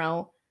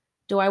tomorrow,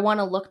 do I want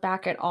to look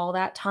back at all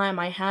that time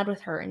I had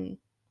with her and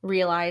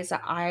realize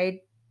that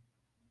I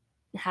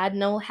had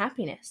no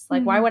happiness?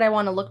 Like, why would I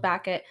want to look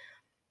back at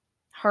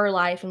her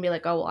life and be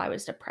like, oh, well, I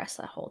was depressed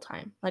that whole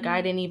time. Like,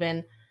 I didn't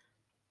even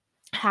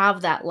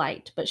have that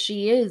light, but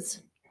she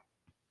is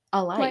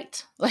a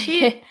light.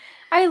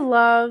 I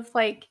love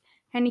like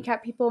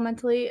handicapped people,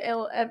 mentally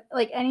ill,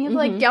 like any of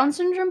like Down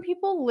syndrome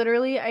people.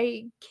 Literally,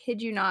 I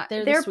kid you not,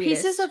 they're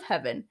pieces of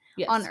heaven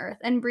on earth,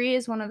 and Bree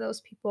is one of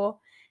those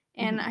people.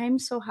 And I'm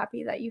so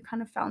happy that you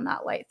kind of found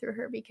that light through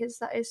her because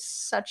that is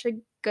such a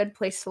good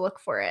place to look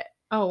for it.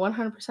 Oh,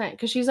 100%.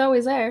 Because she's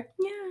always there.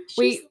 Yeah,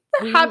 she's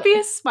the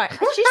happiest smile.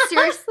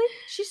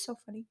 She's so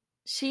funny.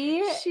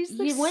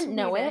 You wouldn't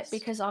know it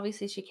because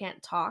obviously she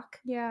can't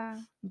talk. Yeah.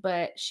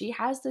 But she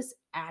has this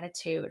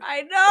attitude.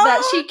 I know.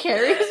 That she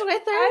carries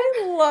with her.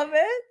 I love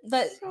it.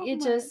 But so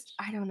it just,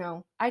 I don't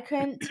know. I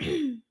can't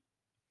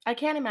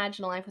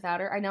imagine a life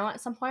without her. I know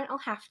at some point I'll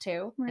have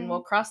to. Right. And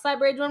we'll cross that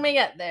bridge when we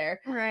get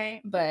there.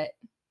 Right. But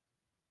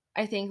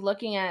I think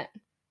looking at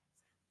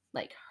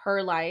like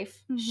her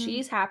life,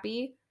 she's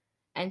happy.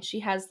 And she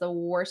has the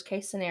worst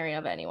case scenario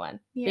of anyone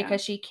because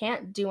she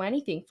can't do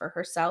anything for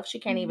herself. She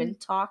can't even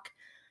talk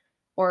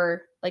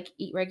or like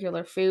eat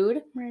regular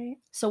food. Right.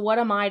 So what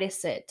am I to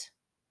sit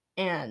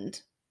and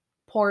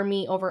pour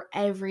me over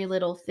every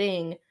little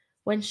thing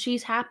when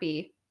she's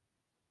happy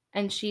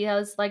and she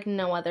has like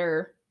no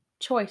other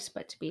choice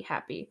but to be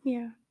happy?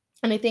 Yeah.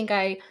 And I think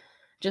I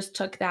just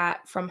took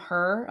that from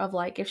her of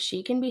like, if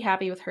she can be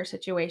happy with her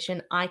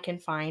situation, I can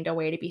find a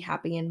way to be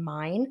happy in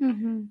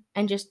mine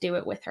and just do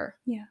it with her.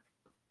 Yeah.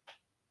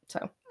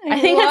 So I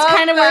think that's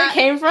kind of where it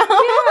came from.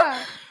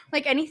 Yeah.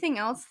 Like anything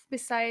else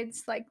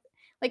besides like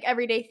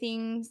everyday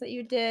things that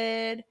you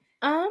did?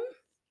 I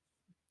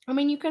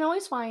mean, you can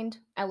always find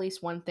at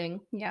least one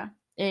thing. Yeah.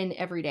 In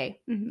every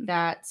day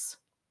that's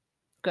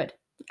good.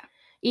 Yeah.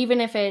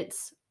 Even if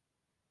it's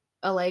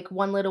a like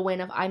one little win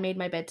of I made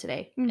my bed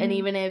today. And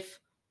even if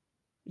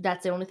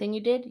that's the only thing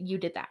you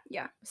did that.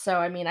 Yeah. So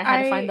I mean, I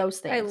had to find those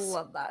things. I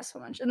love that so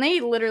much. And they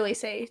literally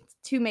say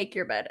to make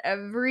your bed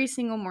every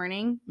single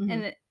morning.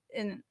 And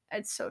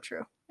it's so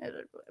true.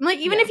 Like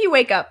even if you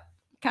wake up,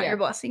 count your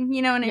blessing.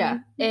 You know what I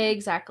mean? Yeah,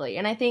 exactly.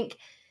 And I think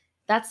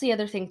that's the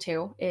other thing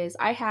too, is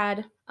I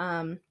had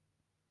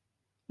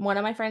one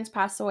of my friends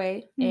pass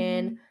away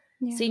in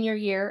senior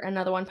year.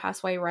 Another one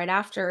passed away right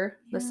after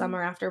the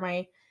summer after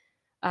my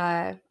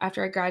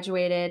after I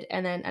graduated,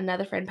 and then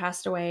another friend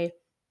passed away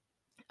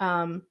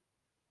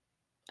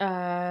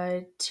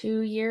 2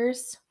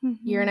 years,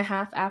 year and a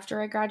half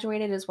after I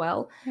graduated as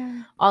well.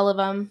 Yeah. All of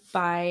them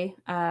by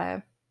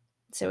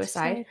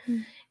suicide.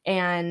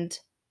 And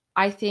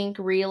I think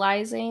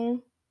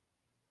realizing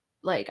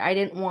like I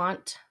didn't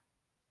want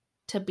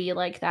to be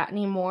like that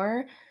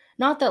anymore.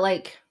 Not that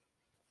like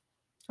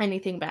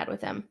anything bad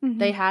with them.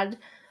 They had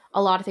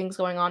a lot of things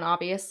going on,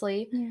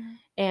 obviously. Yeah.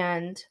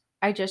 And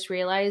I just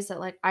realized that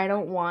like I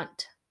don't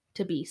want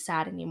to be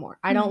sad anymore.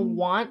 I don't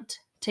want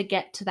to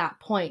get to that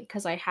point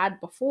because I had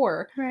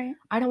before. Right.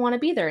 I don't want to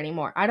be there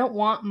anymore. I don't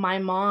want my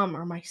mom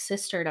or my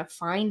sister to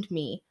find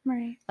me.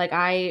 Right. Like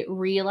I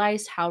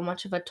realized how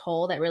much of a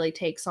toll that really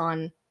takes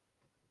on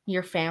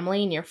your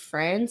family and your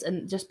friends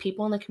and just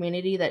people in the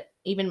community that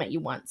even met you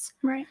once.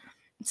 Right.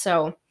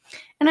 So,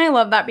 and I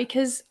love that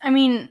because, I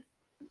mean,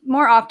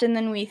 more often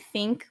than we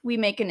think, we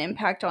make an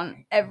impact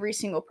on every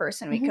single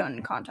person we come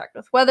in contact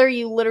with, whether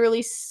you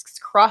literally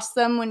cross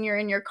them when you're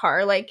in your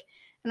car, like,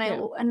 and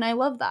I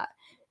love that.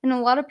 And a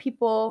lot of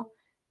people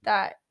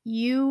that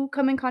you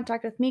come in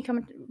contact with, me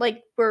come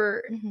like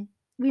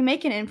we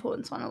make an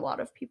influence on a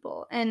lot of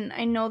people. And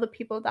I know the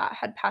people that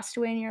had passed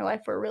away in your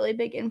life were really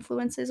big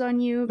influences on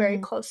you, very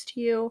close to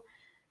you.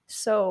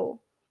 So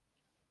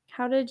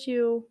how did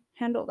you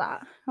handle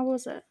that? How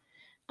was it?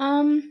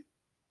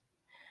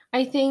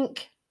 I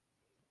think,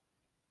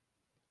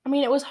 I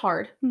mean, it was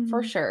hard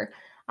for sure.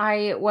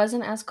 I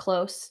wasn't as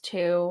close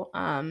to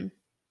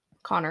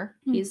Connor.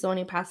 He's the one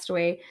who passed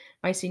away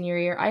my senior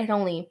year. I had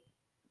only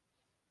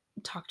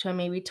talked to him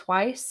maybe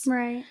twice.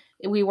 Right.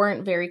 We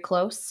weren't very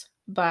close,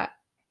 but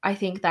I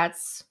think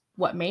that's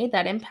what made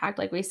that impact.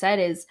 Like we said,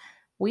 is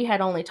we had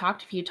only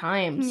talked a few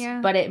times,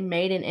 but it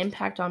made an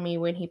impact on me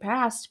when he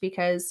passed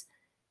because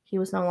he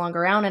was no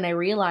longer around. And I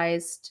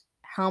realized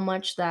how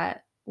much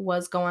that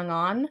was going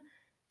on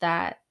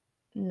that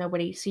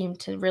nobody seemed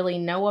to really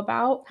know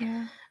about.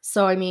 Yeah.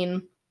 So, I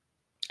mean,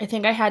 I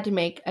think I had to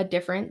make a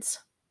difference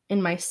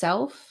in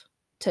myself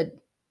to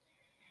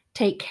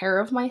take care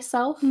of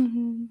myself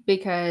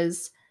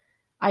because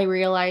I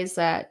realized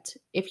that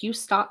if you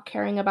stop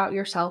caring about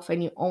yourself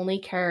and you only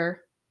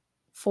care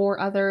for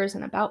others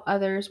and about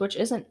others, which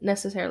isn't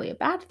necessarily a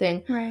bad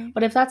thing, right.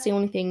 but if that's the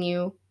only thing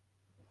you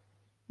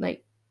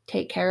like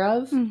take care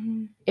of,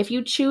 if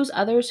you choose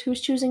others,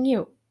 who's choosing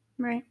you?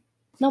 Right.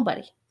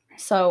 Nobody.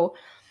 So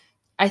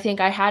I think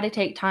I had to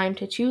take time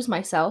to choose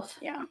myself.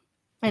 Yeah.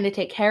 And to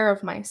take care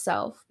of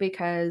myself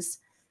because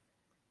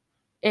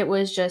it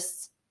was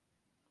just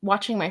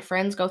watching my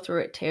friends go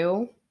through it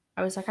too.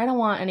 I was like, I don't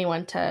want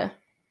anyone to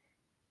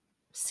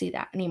see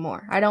that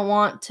anymore. I don't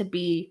want to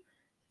be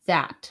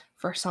that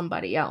for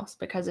somebody else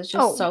because it's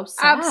just so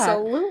sad.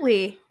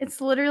 Absolutely. It's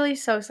literally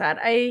so sad.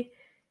 I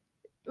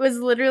was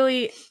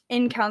literally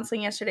in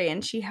counseling yesterday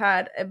and she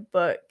had a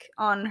book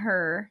on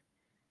her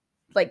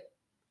like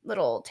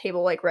little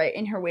table like right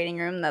in her waiting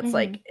room that's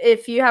like,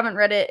 if you haven't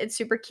read it, it's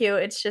super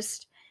cute. It's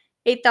just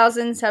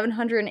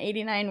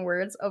 8,789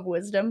 words of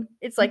wisdom.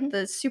 It's like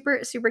the super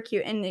super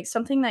cute, and it's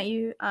something that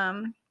you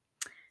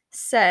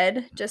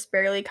said just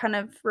barely kind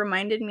of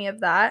reminded me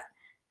of that.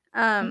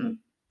 And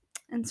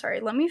sorry,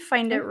 let me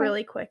find it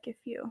really quick if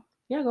you.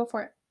 Yeah, go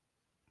for it.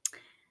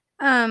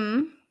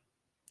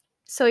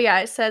 So yeah,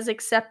 it says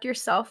accept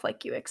yourself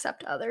like you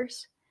accept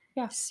others.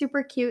 Yeah.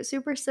 Super cute,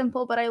 super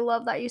simple, but I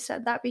love that you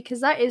said that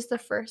because that is the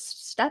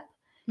first step.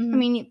 I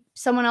mean,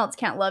 someone else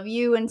can't love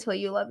you until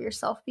you love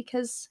yourself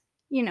because,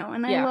 you know,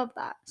 and I love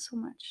that so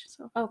much.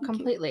 So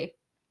completely.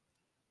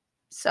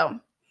 So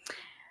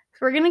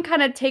we're going to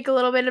kind of take a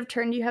little bit of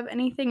turn. Do you have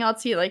anything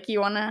else you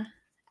want to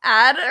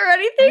add or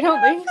anything? I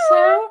don't think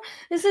so.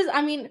 This is,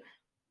 I mean,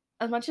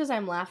 as much as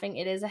I'm laughing,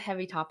 it is a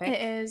heavy topic.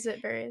 It is.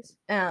 It very is.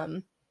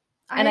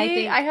 And I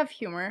think I have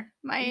humor.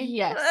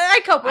 Yes, I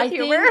cope with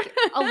humor.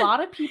 Think a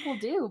lot of people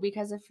do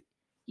because if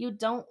you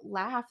don't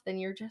laugh, then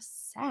you're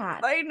just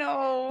sad. I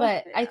know.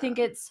 But I think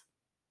it's,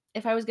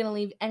 if I was going to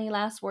leave any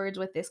last words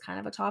with this kind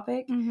of a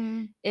topic,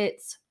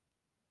 it's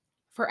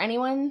for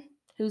anyone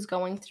who's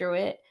going through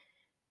it,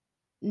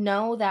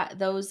 know that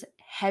those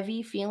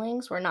heavy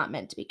feelings were not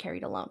meant to be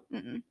carried alone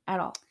at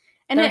all.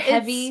 And they're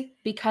heavy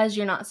because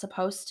you're not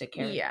supposed to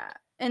carry. Yeah.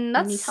 And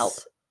that's, you need help.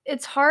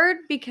 It's hard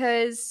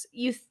because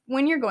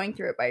when you're going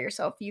through it by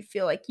yourself, you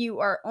feel like you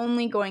are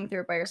only going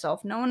through it by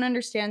yourself. No one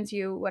understands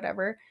you,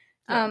 whatever.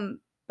 Yeah.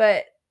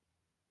 But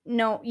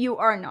no, you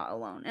are not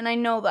alone. And I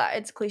know that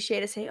it's cliche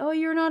to say, oh,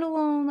 you're not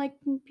alone. Like,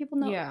 people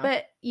know. Yeah.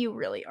 But you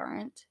really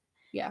aren't.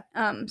 Yeah.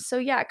 So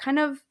yeah, kind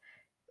of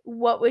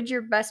what would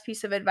your best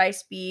piece of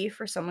advice be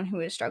for someone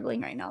who is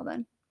struggling right now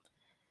then?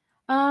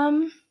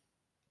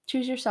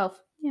 Choose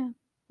yourself. Yeah.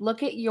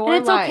 Look at your life.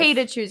 And it's okay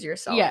to choose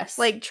yourself. Yes.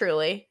 Like,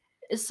 truly.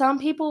 Some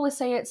people would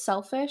say it's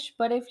selfish,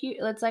 but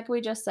it's like we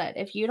just said,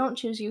 if you don't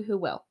choose you, who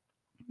will?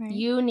 Right.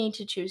 You need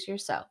to choose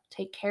yourself.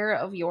 Take care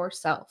of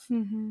yourself.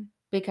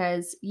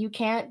 Because you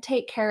can't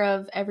take care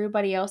of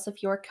everybody else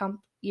if your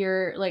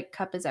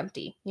cup is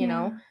empty, you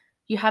know?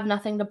 You have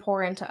nothing to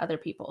pour into other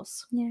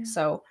people's. Yeah.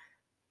 So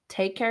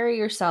take care of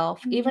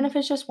yourself, even if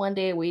it's just one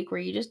day a week where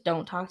you just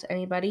don't talk to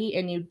anybody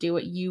and you do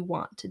what you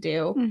want to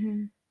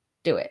do.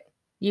 Do it.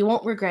 You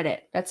won't regret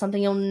it. That's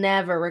something you'll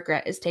never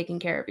regret, is taking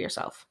care of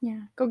yourself.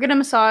 Yeah. Go get a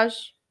massage.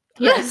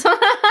 Yes. Go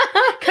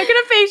get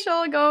a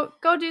facial.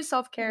 Go do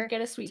self-care.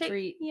 Get a sweet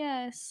treat.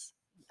 Yes.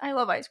 I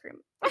love ice cream.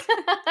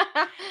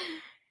 Yeah.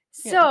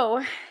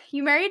 So,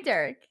 you married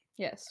Derek.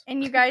 Yes.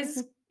 And you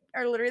guys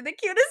are literally the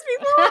cutest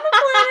people on the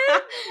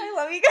planet. I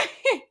love you guys.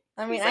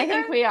 I mean, I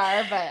think we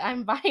are, but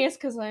I'm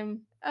biased because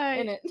I'm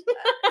in it.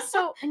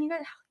 So, and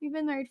you've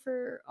been married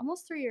for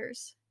almost 3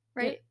 years,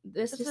 right?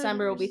 This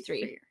December will be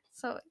 3.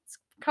 So it's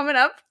coming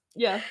up.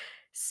 Yeah.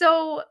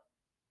 So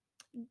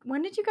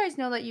when did you guys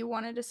know that you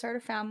wanted to start a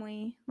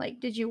family? Like,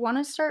 did you want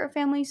to start a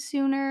family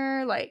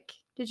sooner? Like,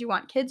 did you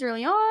want kids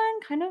early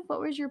on? Kind of,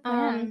 what was your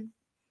plan?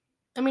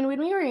 I mean, when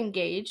we were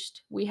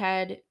engaged, we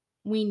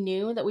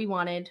knew that we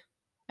wanted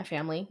a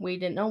family. We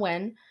didn't know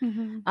when.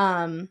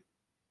 Mm-hmm.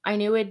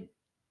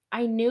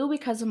 I knew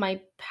because of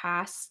my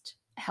past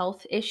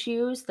health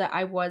issues that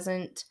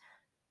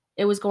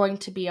it was going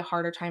to be a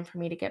harder time for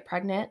me to get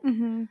pregnant.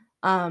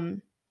 Mm-hmm.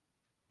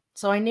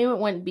 So I knew it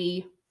wouldn't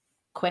be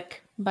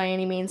quick by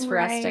any means for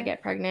us to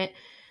get pregnant.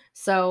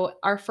 So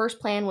our first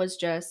plan was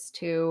just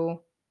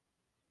to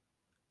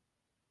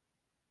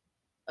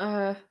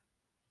not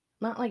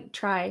like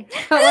try,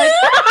 but like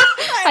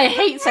I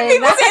hate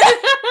saying that.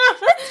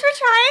 Thanks for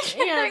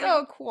trying. Yeah, Like,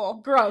 oh,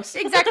 cool. Gross.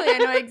 Exactly. I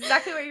know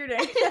exactly what you're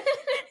doing.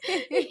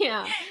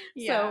 Yeah.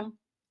 So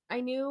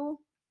I knew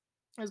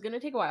it was going to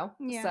take a while.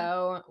 Yeah.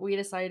 So we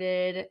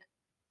decided,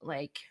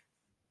 like,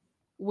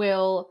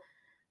 we'll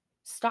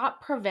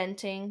stop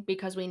preventing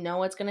because we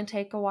know it's going to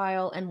take a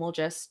while, and we'll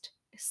just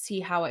see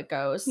how it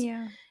goes.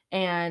 Yeah.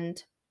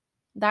 And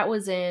that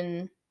was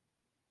in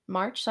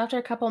March. So after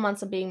a couple of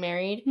months of being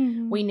married,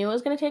 Mm-hmm. we knew it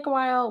was going to take a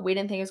while. We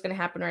didn't think it was going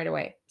to happen right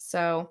away.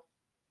 So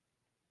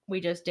we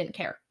just didn't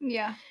care.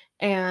 Yeah.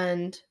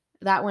 And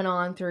that went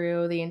on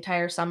through the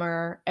entire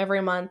summer.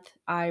 Every month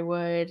I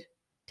would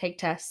take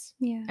tests.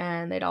 Yeah.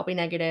 And they'd all be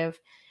negative.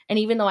 And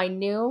even though I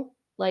knew,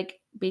 like,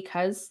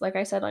 because, like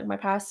I said, like my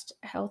past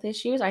health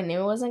issues, I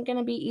knew it wasn't going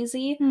to be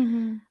easy.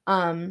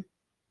 Mm-hmm.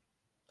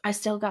 I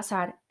still got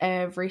sad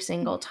every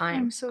single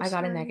time I'm so I got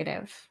sorry. a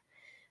negative.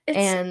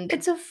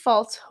 It's a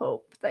false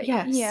hope. That,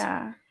 yes.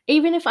 Yeah.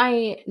 Even if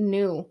I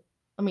knew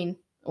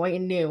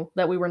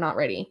that we were not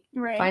ready.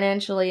 Right.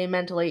 Financially,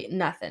 mentally,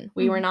 nothing.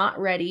 We were not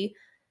ready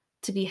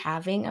to be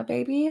having a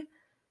baby,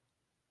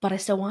 but I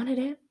still wanted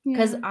it.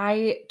 Because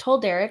I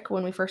told Derek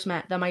when we first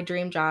met that my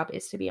dream job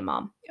is to be a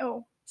mom.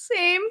 Oh,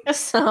 same.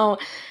 So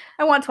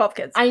I want 12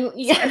 kids. I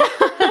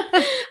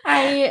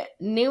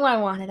knew I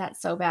wanted that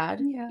so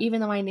bad. Yeah.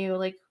 Even though I knew,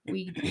 like,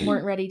 we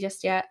weren't ready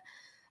just yet.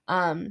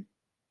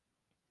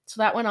 So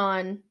that went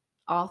on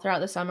all throughout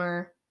the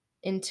summer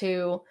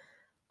into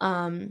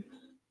the,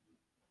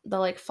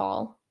 like,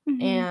 fall.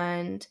 Mm-hmm.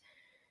 And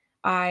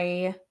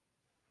I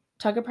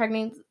took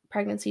a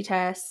pregnancy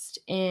test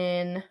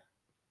in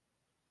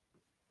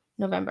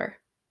November.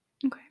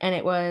 Okay. And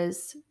it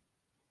was,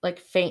 like,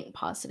 faint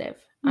positive.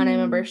 Mm-hmm. And I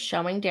remember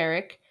showing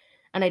Derek,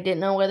 and I didn't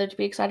know whether to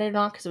be excited or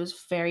not because it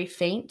was very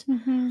faint.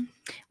 Mm-hmm.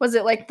 Was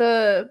it like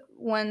the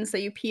ones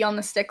that you pee on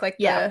the stick, like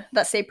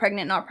that say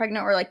pregnant, not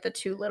pregnant, or like the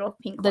 2 little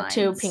pink lines?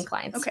 The 2 pink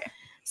lines. Okay.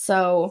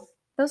 So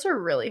those are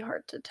really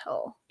hard to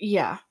tell.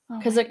 Yeah.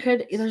 Because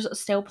there's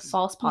still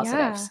false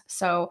positives. Yeah.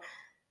 So,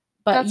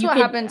 but that's what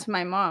happened to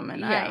my mom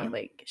and I.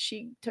 Like,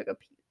 she took a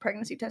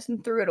pregnancy test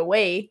and threw it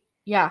away.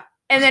 Yeah.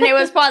 And then it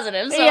was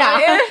positive. So,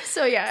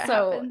 it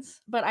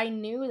happens. But I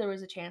knew there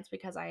was a chance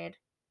because I had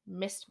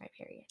missed my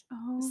period.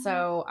 Oh.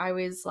 So I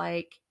was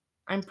like,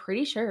 I'm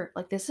pretty sure,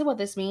 like, this is what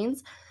this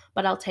means,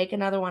 but I'll take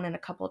another one in a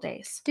couple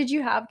days. Did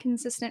you have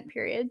consistent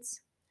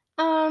periods?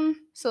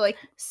 So, like,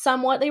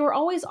 somewhat. They were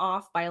always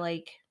off by,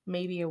 like,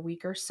 maybe a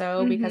week or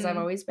so because I've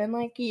always been,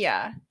 like,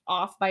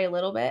 off by a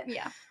little bit.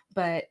 Yeah.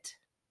 But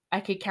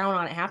I could count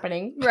on it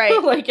happening.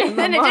 Right. Like, in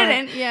the and month. It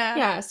didn't. Yeah.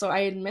 Yeah. So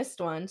I had missed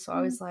one. So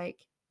I was like,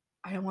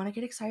 I don't want to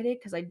get excited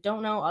because I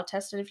don't know. I'll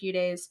test it in a few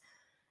days.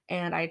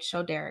 And I'd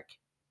show Derek.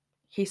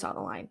 He saw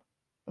the line.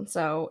 And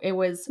so it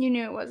was. You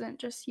knew it wasn't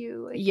just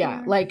you.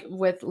 Like, like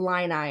with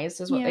line eyes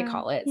is what they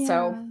call it. Yeah.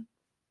 So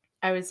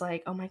I was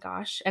like, oh my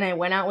gosh. And I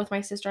went out with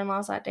my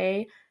sister-in-laws that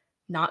day,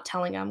 not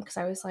telling them because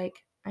I was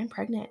like, I'm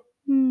pregnant.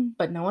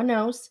 But no one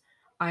knows.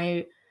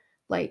 I,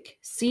 like,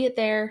 see it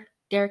there.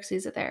 Derek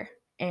sees it there.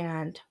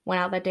 And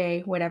went out that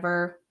day,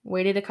 whatever,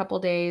 waited a couple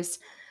days.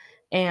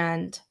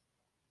 And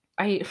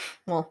I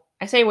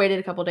say waited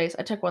a couple days.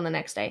 I took one the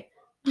next day.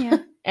 Yeah.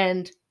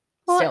 And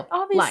still,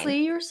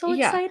 obviously, you were so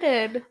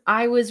excited.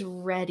 I was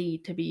ready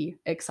to be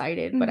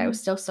excited, but I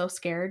was still so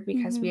scared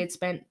because we had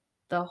spent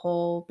the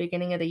whole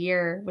beginning of the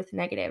year with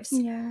negatives.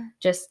 Yeah.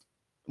 Just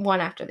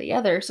one after the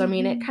other. So, I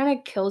mean, it kind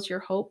of kills your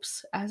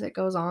hopes as it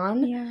goes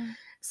on. Yeah.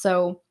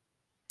 So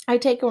I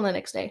take one the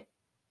next day,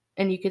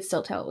 and you could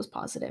still tell it was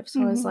positive.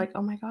 So I was like,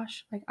 oh my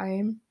gosh, like, I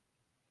am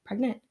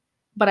pregnant.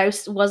 But I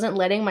wasn't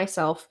letting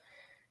myself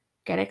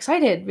get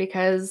excited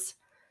because,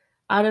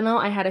 I don't know,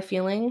 I had a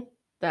feeling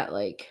that,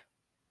 like,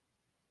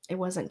 it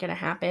wasn't going to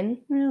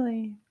happen.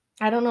 Really?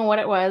 I don't know what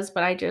it was,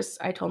 but I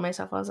told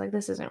myself, I was like,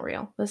 this isn't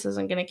real. This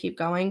isn't going to keep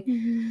going.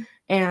 Mm-hmm.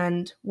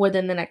 And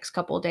within the next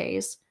couple of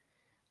days,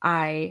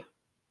 I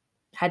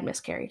had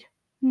miscarried.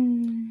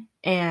 Mm.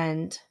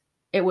 And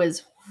it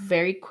was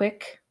very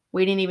quick.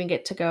 We didn't even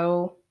get to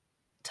go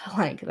to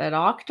like the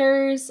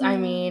doctors. Yeah. I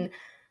mean,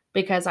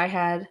 because I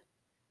had,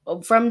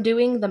 from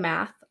doing the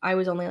math, I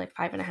was only like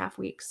 5.5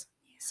 weeks.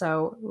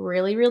 So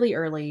really, really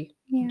early,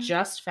 Yeah.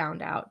 just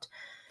found out.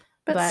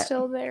 But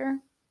still there.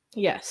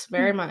 Yes,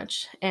 very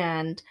much.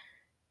 And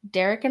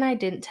Derek and I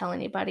didn't tell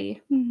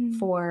anybody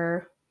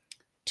for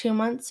 2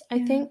 months,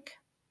 I think.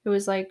 It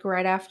was like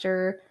right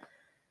after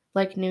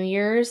like New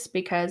Year's,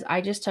 because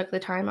I just took the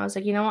time. I was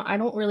like, you know what? I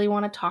don't really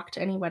want to talk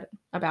to anyone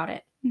about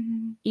it.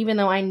 Even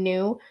though I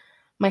knew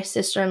my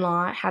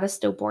sister-in-law had a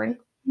stillborn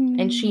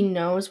and she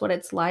knows what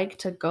it's like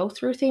to go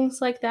through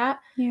things like that.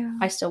 Yeah.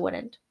 I still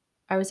wouldn't.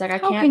 I was like, I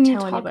How can't can you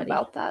tell talk anybody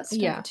about that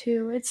stuff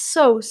too? It's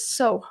so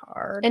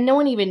hard. And no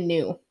one even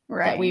knew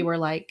that we were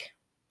like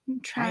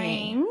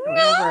trying or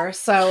whatever.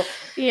 So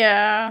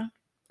yeah.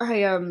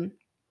 I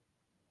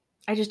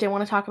just didn't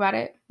want to talk about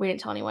it. We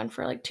didn't tell anyone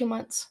for like 2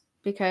 months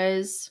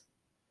because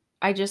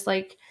I just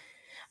like,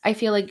 I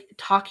feel like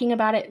talking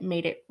about it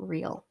made it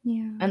real.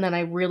 Yeah. And then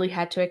I really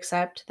had to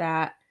accept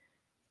that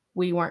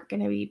we weren't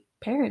going to be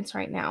parents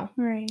right now.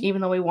 Right.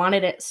 Even though we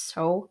wanted it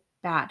so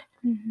bad.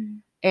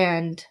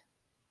 And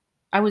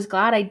I was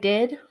glad I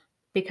did,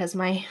 because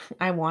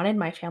I wanted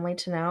my family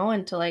to know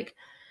and to like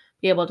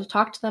be able to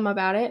talk to them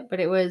about it.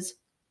 But it was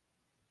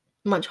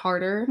much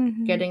harder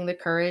getting the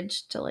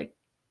courage to like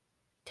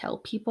tell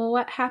people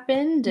what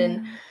happened.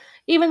 And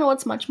even though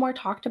it's much more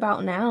talked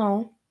about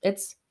now,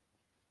 it's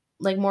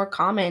like more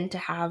common to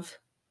have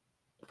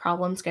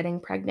problems getting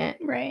pregnant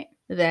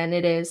than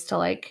it is to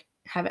like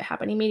have it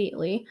happen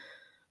immediately.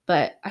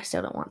 But I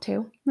still don't want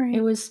to.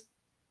 It was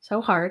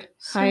so hard.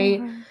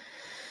 I'm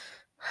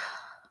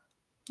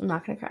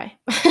not gonna cry.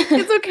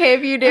 It's okay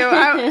if you do.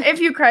 If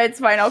you cry, it's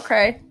fine. I'll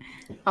cry.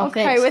 I'll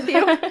cry with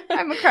you.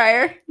 I'm a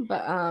crier.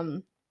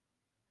 But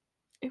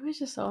it was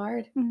just so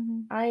hard.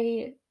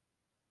 It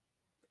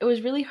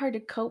was really hard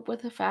to cope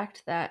with the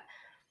fact that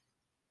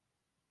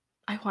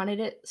I wanted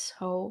it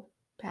so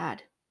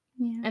bad.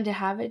 And to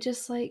have it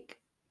just like,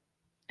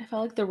 I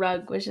felt like the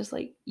rug was just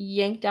like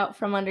yanked out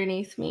from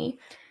underneath me.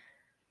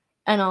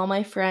 And all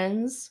my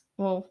friends,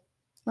 well,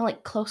 not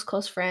like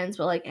close friends,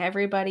 but like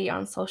everybody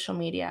on social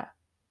media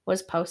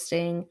was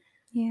posting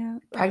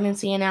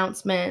pregnancy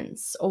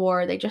announcements,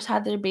 or they just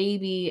had their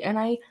baby. And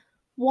I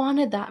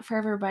wanted that for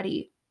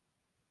everybody,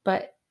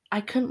 but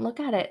I couldn't look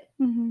at it.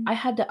 I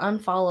had to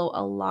unfollow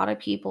a lot of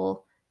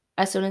people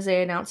as soon as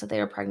they announced that they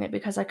were pregnant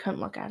because I couldn't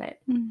look at it.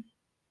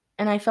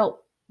 And I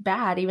felt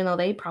bad, even though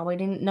they probably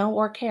didn't know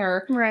or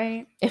care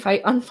if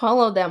I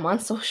unfollowed them on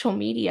social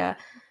media.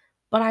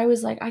 But I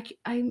was like,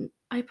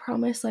 I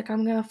promise, like,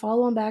 I'm going to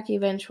follow them back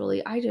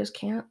eventually. I just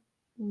can't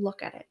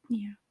look at it.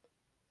 Yeah.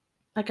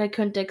 Like, I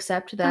couldn't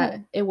accept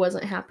that it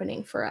wasn't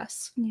happening for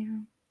us.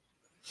 Yeah.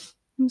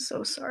 I'm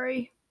so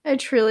sorry. I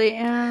truly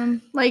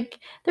am. Like,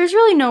 there's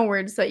really no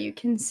words that you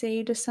can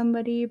say to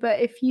somebody, but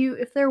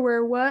if there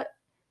were, what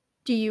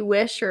do you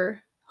wish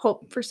or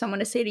hope for someone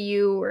to say to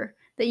you, or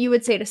that you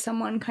would say to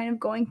someone kind of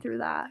going through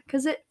that?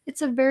 Because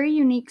it's a very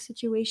unique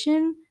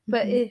situation,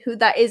 but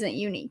that isn't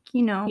unique,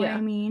 you know what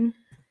I mean?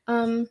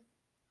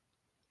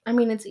 I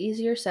mean, it's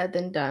easier said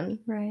than done.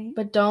 Right.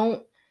 But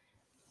don't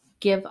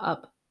give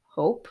up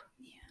hope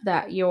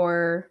that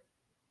you're,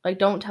 like,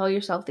 don't tell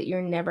yourself that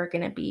you're never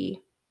going to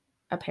be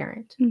a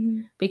parent.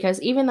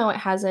 Because even though it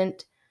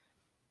hasn't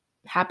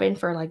happened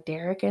for, like,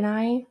 Derek and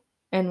I,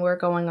 and we're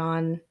going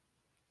on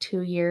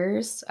 2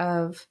 years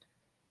of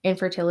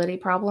infertility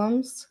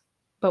problems,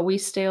 but we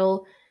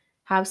still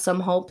have some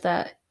hope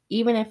that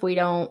even if we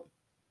don't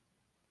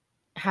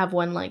have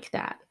one like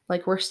that,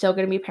 like, we're still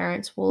going to be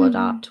parents, we'll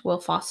adopt, we'll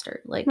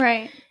foster. Like,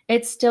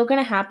 it's still going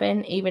to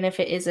happen, even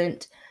if it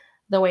isn't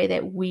the way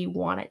that we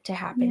want it to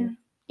happen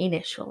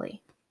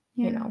initially,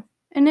 you know?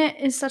 And it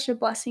is such a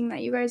blessing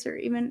that you guys are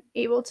even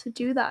able to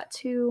do that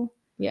too.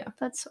 Yeah.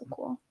 That's so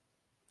cool.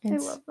 I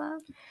love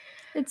that.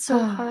 It's so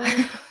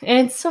hard.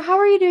 And so how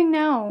are you doing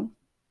now?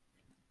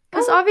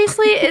 Because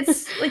obviously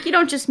it's like you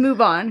don't just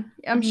move on,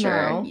 I'm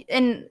sure. No.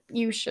 And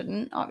you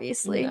shouldn't,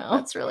 obviously. No.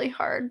 That's really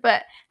hard.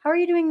 But how are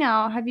you doing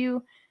now? Have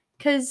you,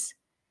 because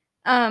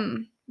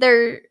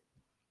there's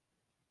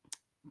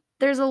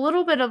a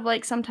little bit of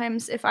like,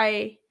 sometimes if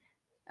I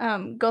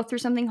go through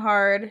something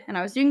hard and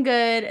I was doing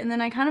good, and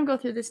then I kind of go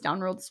through this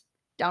downward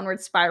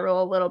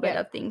spiral a little bit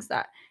of things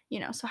that,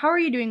 so how are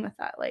you doing with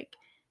that? Like,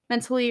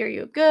 mentally, are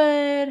you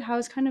good?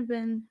 How's kind of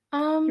been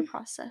your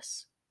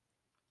process?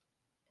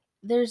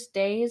 There's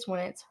days when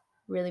it's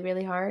really,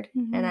 really hard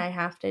and I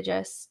have to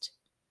just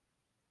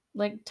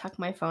like tuck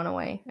my phone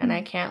away and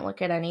I can't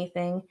look at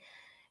anything.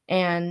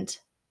 And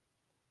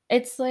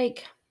it's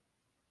like,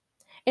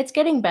 it's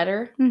getting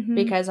better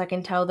because I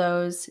can tell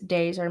those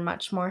days are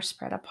much more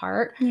spread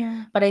apart.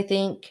 Yeah. But I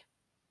think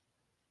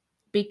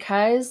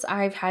because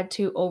I've had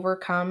to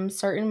overcome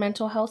certain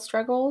mental health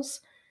struggles,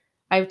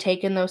 I've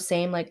taken those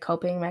same like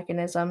coping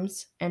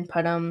mechanisms and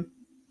put them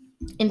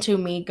into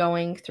me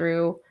going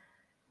through,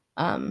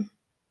 well,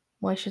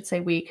 I should say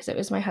we, because it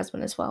was my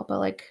husband as well, but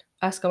like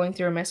us going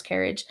through a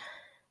miscarriage,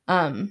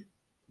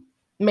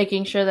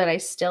 making sure that I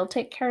still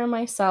take care of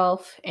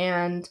myself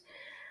and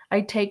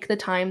I take the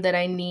time that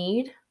I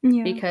need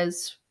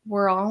because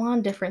we're all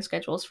on different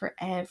schedules for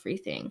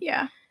everything.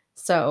 Yeah.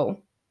 So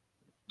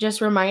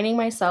just reminding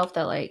myself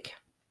that like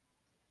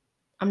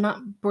I'm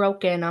not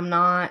broken. I'm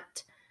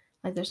not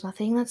like there's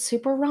nothing that's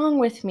super wrong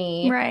with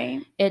me.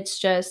 Right. It's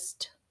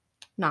just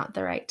not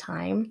the right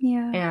time.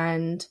 Yeah.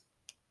 And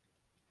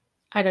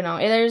I don't know.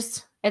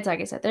 It's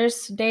like I said,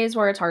 there's days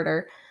where it's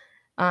harder.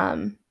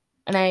 And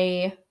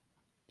I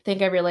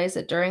think I realized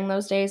that during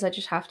those days I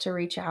just have to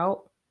reach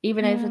out.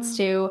 Even if it's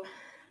to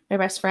my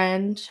best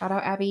friend. Shout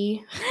out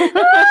Abby.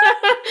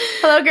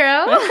 Hello,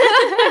 girl.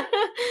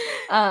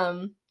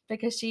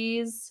 Because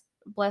she's,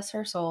 bless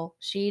her soul,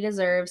 she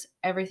deserves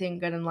everything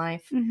good in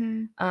life.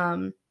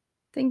 Mm-hmm.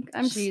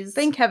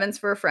 Thank heavens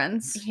for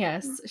friends.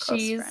 Yes,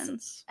 she's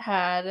friends.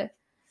 Had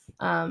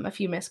a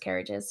few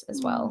miscarriages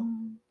as well,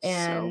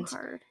 and so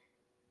hard.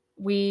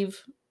 We've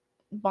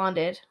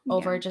bonded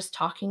over just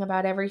talking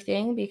about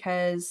everything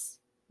because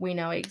we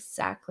know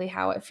exactly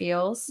how it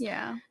feels.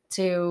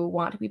 To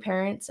want to be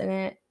parents and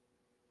it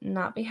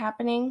not be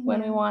happening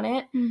when we want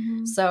it.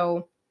 Mm-hmm.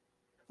 So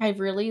I've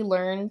really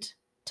learned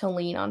to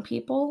lean on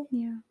people.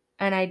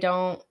 And I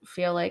don't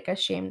feel like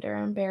ashamed or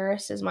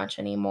embarrassed as much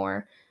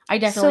anymore. I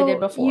definitely did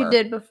before. You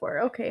did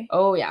before, okay.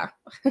 Oh, yeah.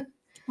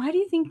 Why do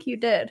you think you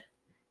did?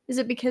 Is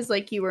it because,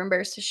 like, you were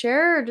embarrassed to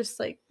share or just,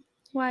 like,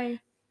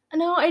 why?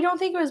 No, I don't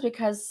think it was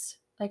because,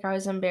 like, I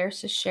was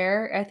embarrassed to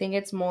share. I think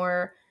it's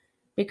more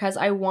because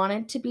I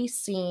wanted to be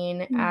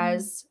seen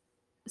as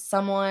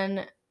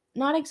someone,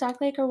 not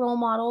exactly like a role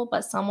model,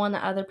 but someone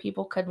that other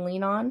people could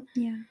lean on.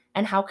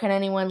 And how can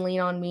anyone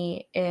lean on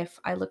me if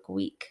I look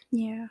weak?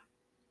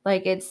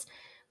 Like, it's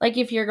like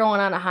if you're going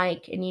on a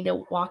hike and you need a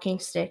walking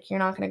stick, you're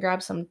not going to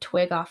grab some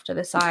twig off to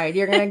the side.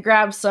 You're going to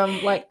grab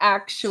some, like,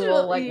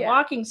 actual, like,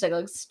 walking stick,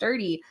 like,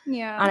 sturdy.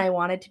 And I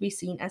wanted to be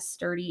seen as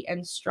sturdy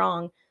and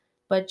strong.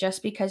 But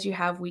just because you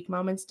have weak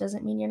moments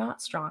doesn't mean you're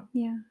not strong.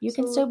 You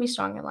can still be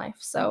strong in life.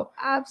 So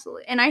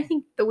absolutely. And I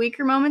think the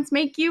weaker moments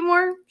make you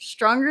more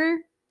stronger.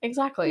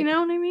 Exactly. You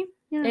know what I mean?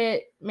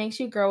 It makes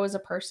you grow as a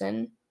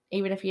person,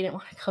 even if you didn't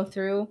want to go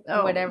through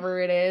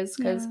whatever it is.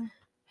 Because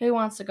who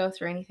wants to go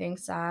through anything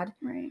sad?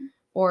 Right.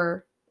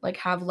 Or, like,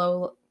 have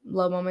low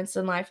moments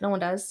in life? No one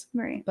does.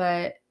 Right.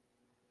 But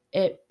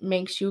it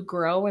makes you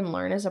grow and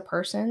learn as a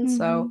person.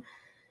 So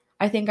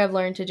I think I've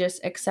learned to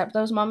just accept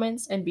those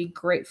moments and be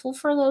grateful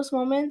for those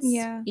moments.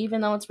 Even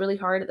though it's really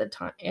hard at the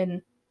time,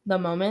 in the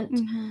moment.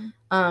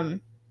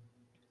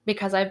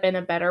 Because I've been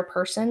a better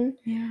person.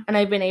 And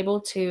I've been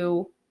able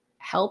to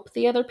help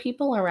the other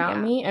people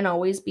around me and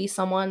always be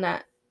someone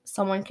that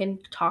someone can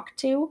talk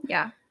to.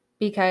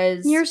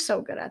 Because you're so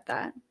good at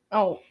that.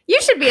 Oh. You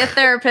should be a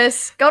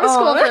therapist. Go to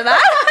school for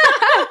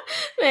that.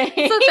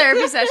 It's a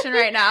therapy session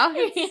right now.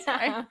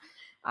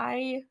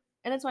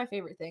 And it's my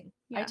favorite thing.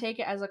 I take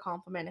it as a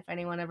compliment if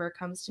anyone ever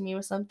comes to me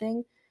with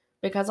something,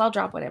 because I'll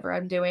drop whatever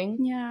I'm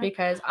doing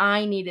because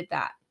I needed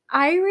that.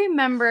 I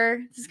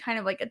remember, this is kind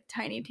of like a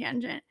tiny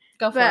tangent.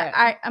 Go for it.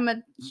 I'm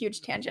a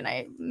huge tangent.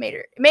 I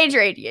major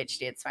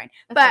ADHD. It's fine.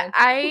 That's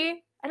fine.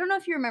 I don't know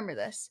if you remember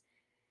this,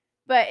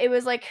 but it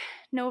was like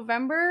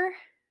November,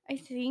 I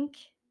think.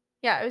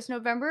 Yeah, it was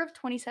November of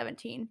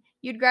 2017.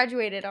 You'd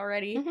graduated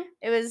already.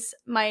 It was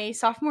my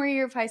sophomore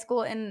year of high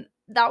school, and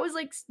that was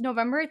like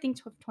November, I think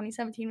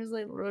 2017 was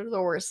like the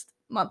worst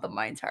month of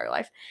my entire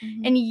life.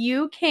 And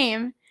you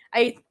came,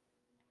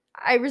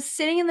 I was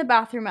sitting in the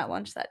bathroom at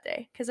lunch that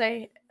day because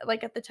I,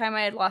 like, at the time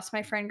I had lost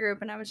my friend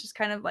group and I was just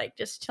kind of like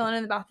just chilling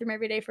in the bathroom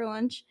every day for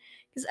lunch.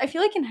 Because I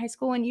feel like in high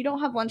school when you don't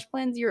have lunch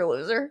plans, you're a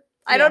loser.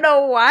 I don't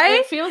know why.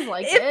 It feels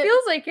like it. It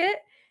feels like it.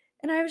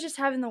 And I was just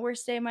having the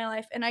worst day of my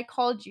life. And I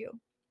called you.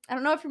 I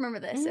don't know if you remember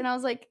this. And I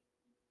was like,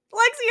 Lexi,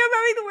 I'm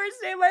having the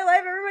worst day of my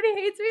life. Everybody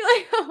hates me.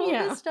 Like,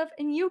 all this stuff.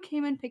 And you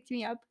came and picked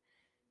me up.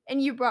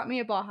 And you brought me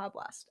a Baja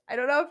Blast. I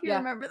don't know if you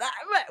remember that.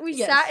 But we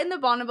sat in the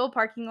Bonneville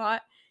parking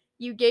lot.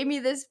 You gave me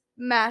this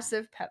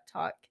massive pep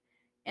talk.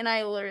 And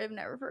I literally have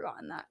never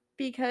forgotten that.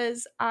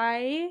 Because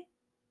and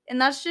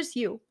that's just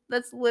you.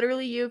 That's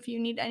literally you. If you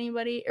need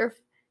anybody, or if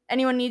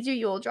anyone needs you,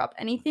 you'll drop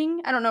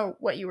anything. I don't know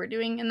what you were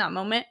doing in that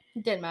moment.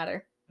 It didn't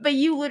matter. But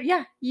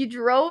you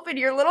drove in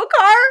your little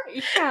car.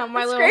 Yeah,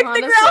 my little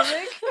Honda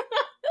Civic.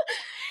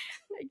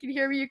 I could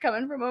hear you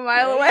coming from a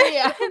mile away.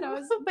 Yeah, and I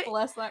was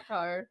bless that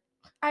car.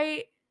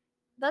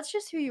 That's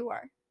just who you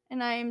are.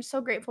 And I'm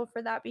so grateful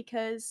for that,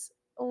 because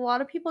a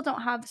lot of people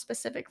don't have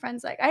specific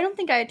friends. Like, I don't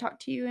think I had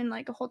talked to you in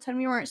like a whole time.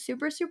 We weren't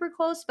super, super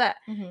close, but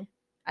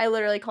I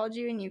literally called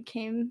you and you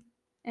came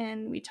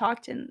and we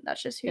talked, and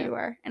that's just who you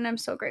are. And I'm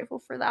so grateful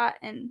for that.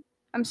 And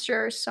I'm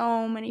sure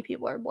so many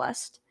people are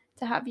blessed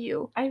to have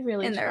you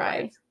in their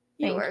life.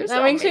 Thank you.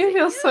 That makes me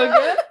feel so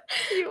good.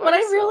 But I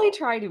really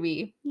try to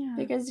be.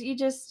 Because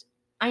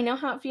I know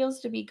how it feels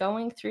to be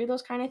going through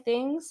those kind of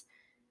things.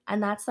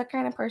 And that's the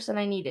kind of person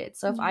I needed.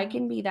 So if I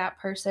can be that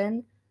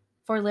person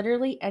for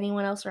literally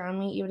anyone else around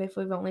me, even if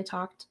we've only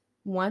talked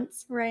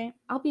once, Right.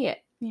 I'll be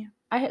it. Yeah.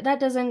 It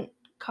doesn't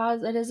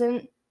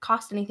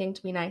cost anything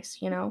to be nice,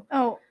 you know?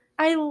 Oh,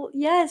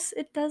 yes,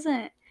 it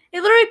doesn't.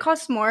 It literally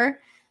costs more,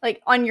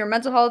 like, on your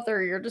mental health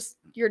or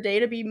your day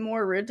to be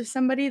more rude to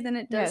somebody than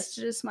it does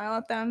to just smile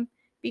at them,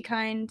 be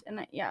kind,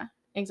 and yeah.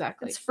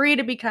 Exactly. It's free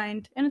to be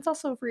kind, and it's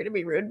also free to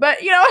be rude,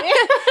 but, you know.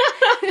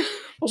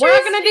 We're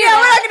not going to do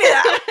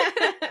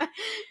that.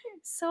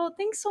 So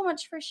thanks so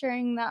much for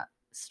sharing that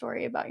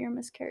story about your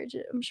miscarriage.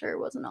 I'm sure it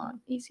was not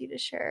easy to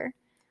share.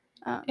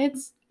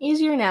 It's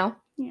easier now,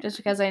 Yeah. just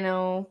because I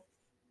know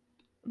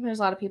there's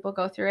a lot of people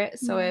go through it.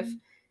 So if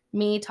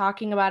me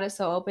talking about it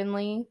so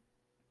openly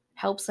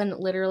helps in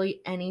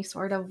literally any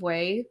sort of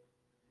way,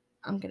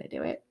 I'm going to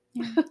do it.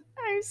 Yeah.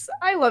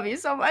 I love you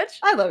so much.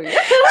 I love you.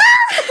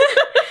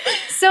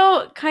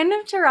 So kind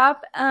of to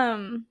wrap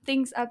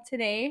things up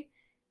today,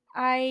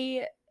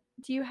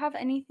 do you have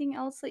anything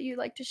else that you'd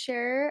like to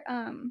share?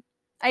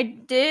 I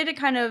did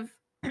kind of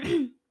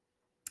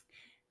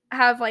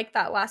have like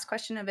that last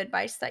question of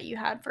advice that you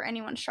had for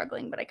anyone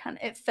struggling, but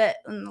it fit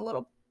in the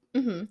little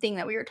thing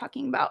that we were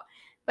talking about.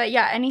 But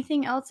yeah,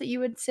 anything else that you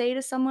would say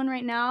to someone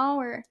right now,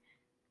 or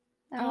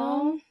at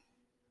all?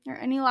 Or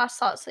any last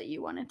thoughts that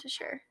you wanted to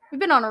share? We've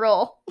been on a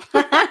roll.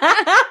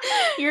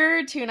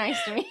 You're too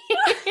nice to me.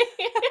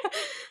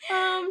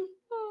 I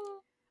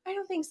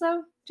don't think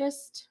so.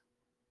 Just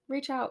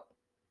reach out.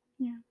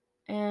 Yeah.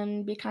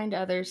 And be kind to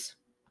others.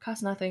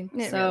 Costs nothing.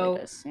 It really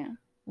does, yeah.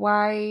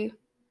 Why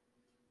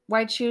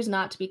choose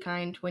not to be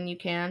kind when you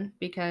can?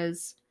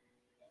 Because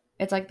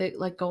it's like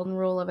the golden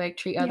rule of like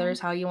treat others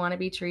how you want to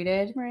be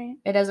treated. Right.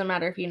 It doesn't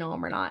matter if you know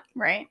them or not.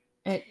 Right.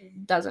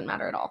 It doesn't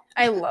matter at all.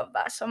 I love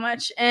that so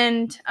much.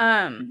 And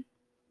my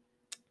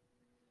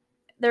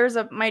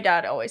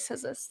dad always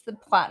says this, the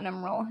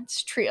platinum rule.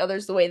 It's treat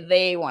others the way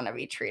they want to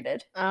be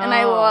treated. Oh. And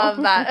I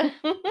love that.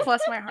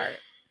 Bless my heart.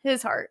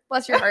 His heart.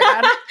 Bless your heart,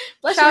 Dad.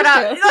 Bless shout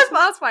out. Too.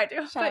 That's mine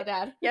too. Shout out,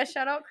 Dad. Yeah,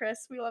 shout out,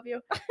 Chris. We love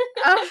you.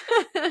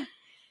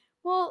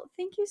 Well,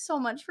 thank you so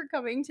much for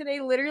coming today.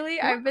 Literally,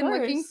 I've been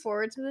looking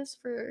forward to this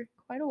for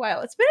quite a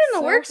while. It's been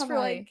in the works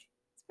for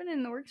it's been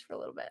in the works for a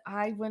little bit.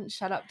 I wouldn't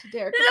shut up to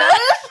Derek about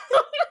it.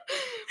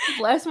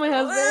 Bless my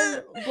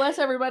husband. Bless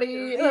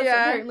everybody. That's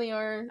apparently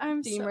our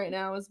theme right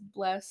now is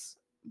bless.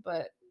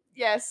 But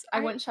yes,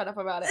 I wouldn't shut up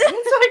about it. I'm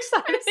so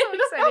excited. I'm so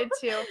excited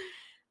too.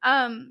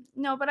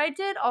 No, but I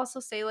did also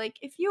say, like,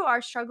 if you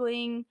are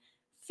struggling,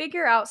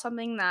 figure out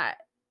something that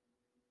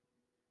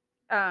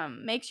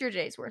makes your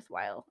days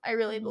worthwhile. I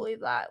really believe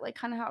that. Like,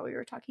 kind of how we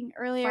were talking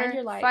earlier. Find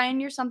your life. Find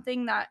your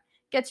something that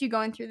gets you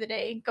going through the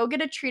day. Go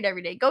get a treat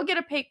every day. Go get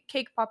a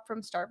cake pop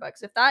from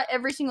Starbucks. If that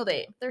every single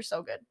day, they're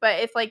so good.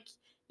 But if like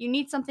you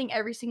need something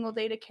every single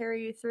day to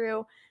carry you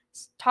through,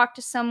 talk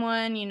to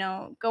someone,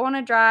 go on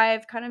a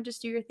drive, kind of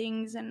just do your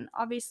things. And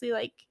obviously,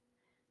 like,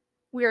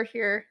 we're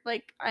here.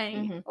 Like,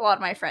 a lot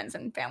of my friends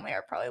and family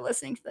are probably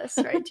listening to this,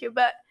 right, too.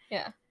 But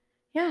yeah.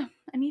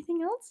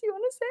 Anything else you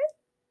want to say?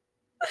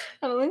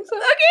 I don't think so.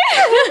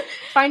 Okay.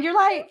 Find your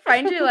light.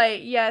 Find your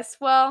light. Yes.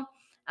 Well,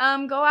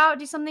 go out,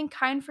 do something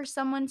kind for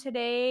someone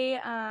today.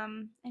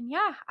 And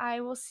yeah,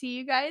 I will see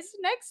you guys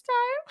next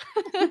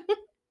time.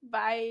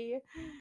 Bye.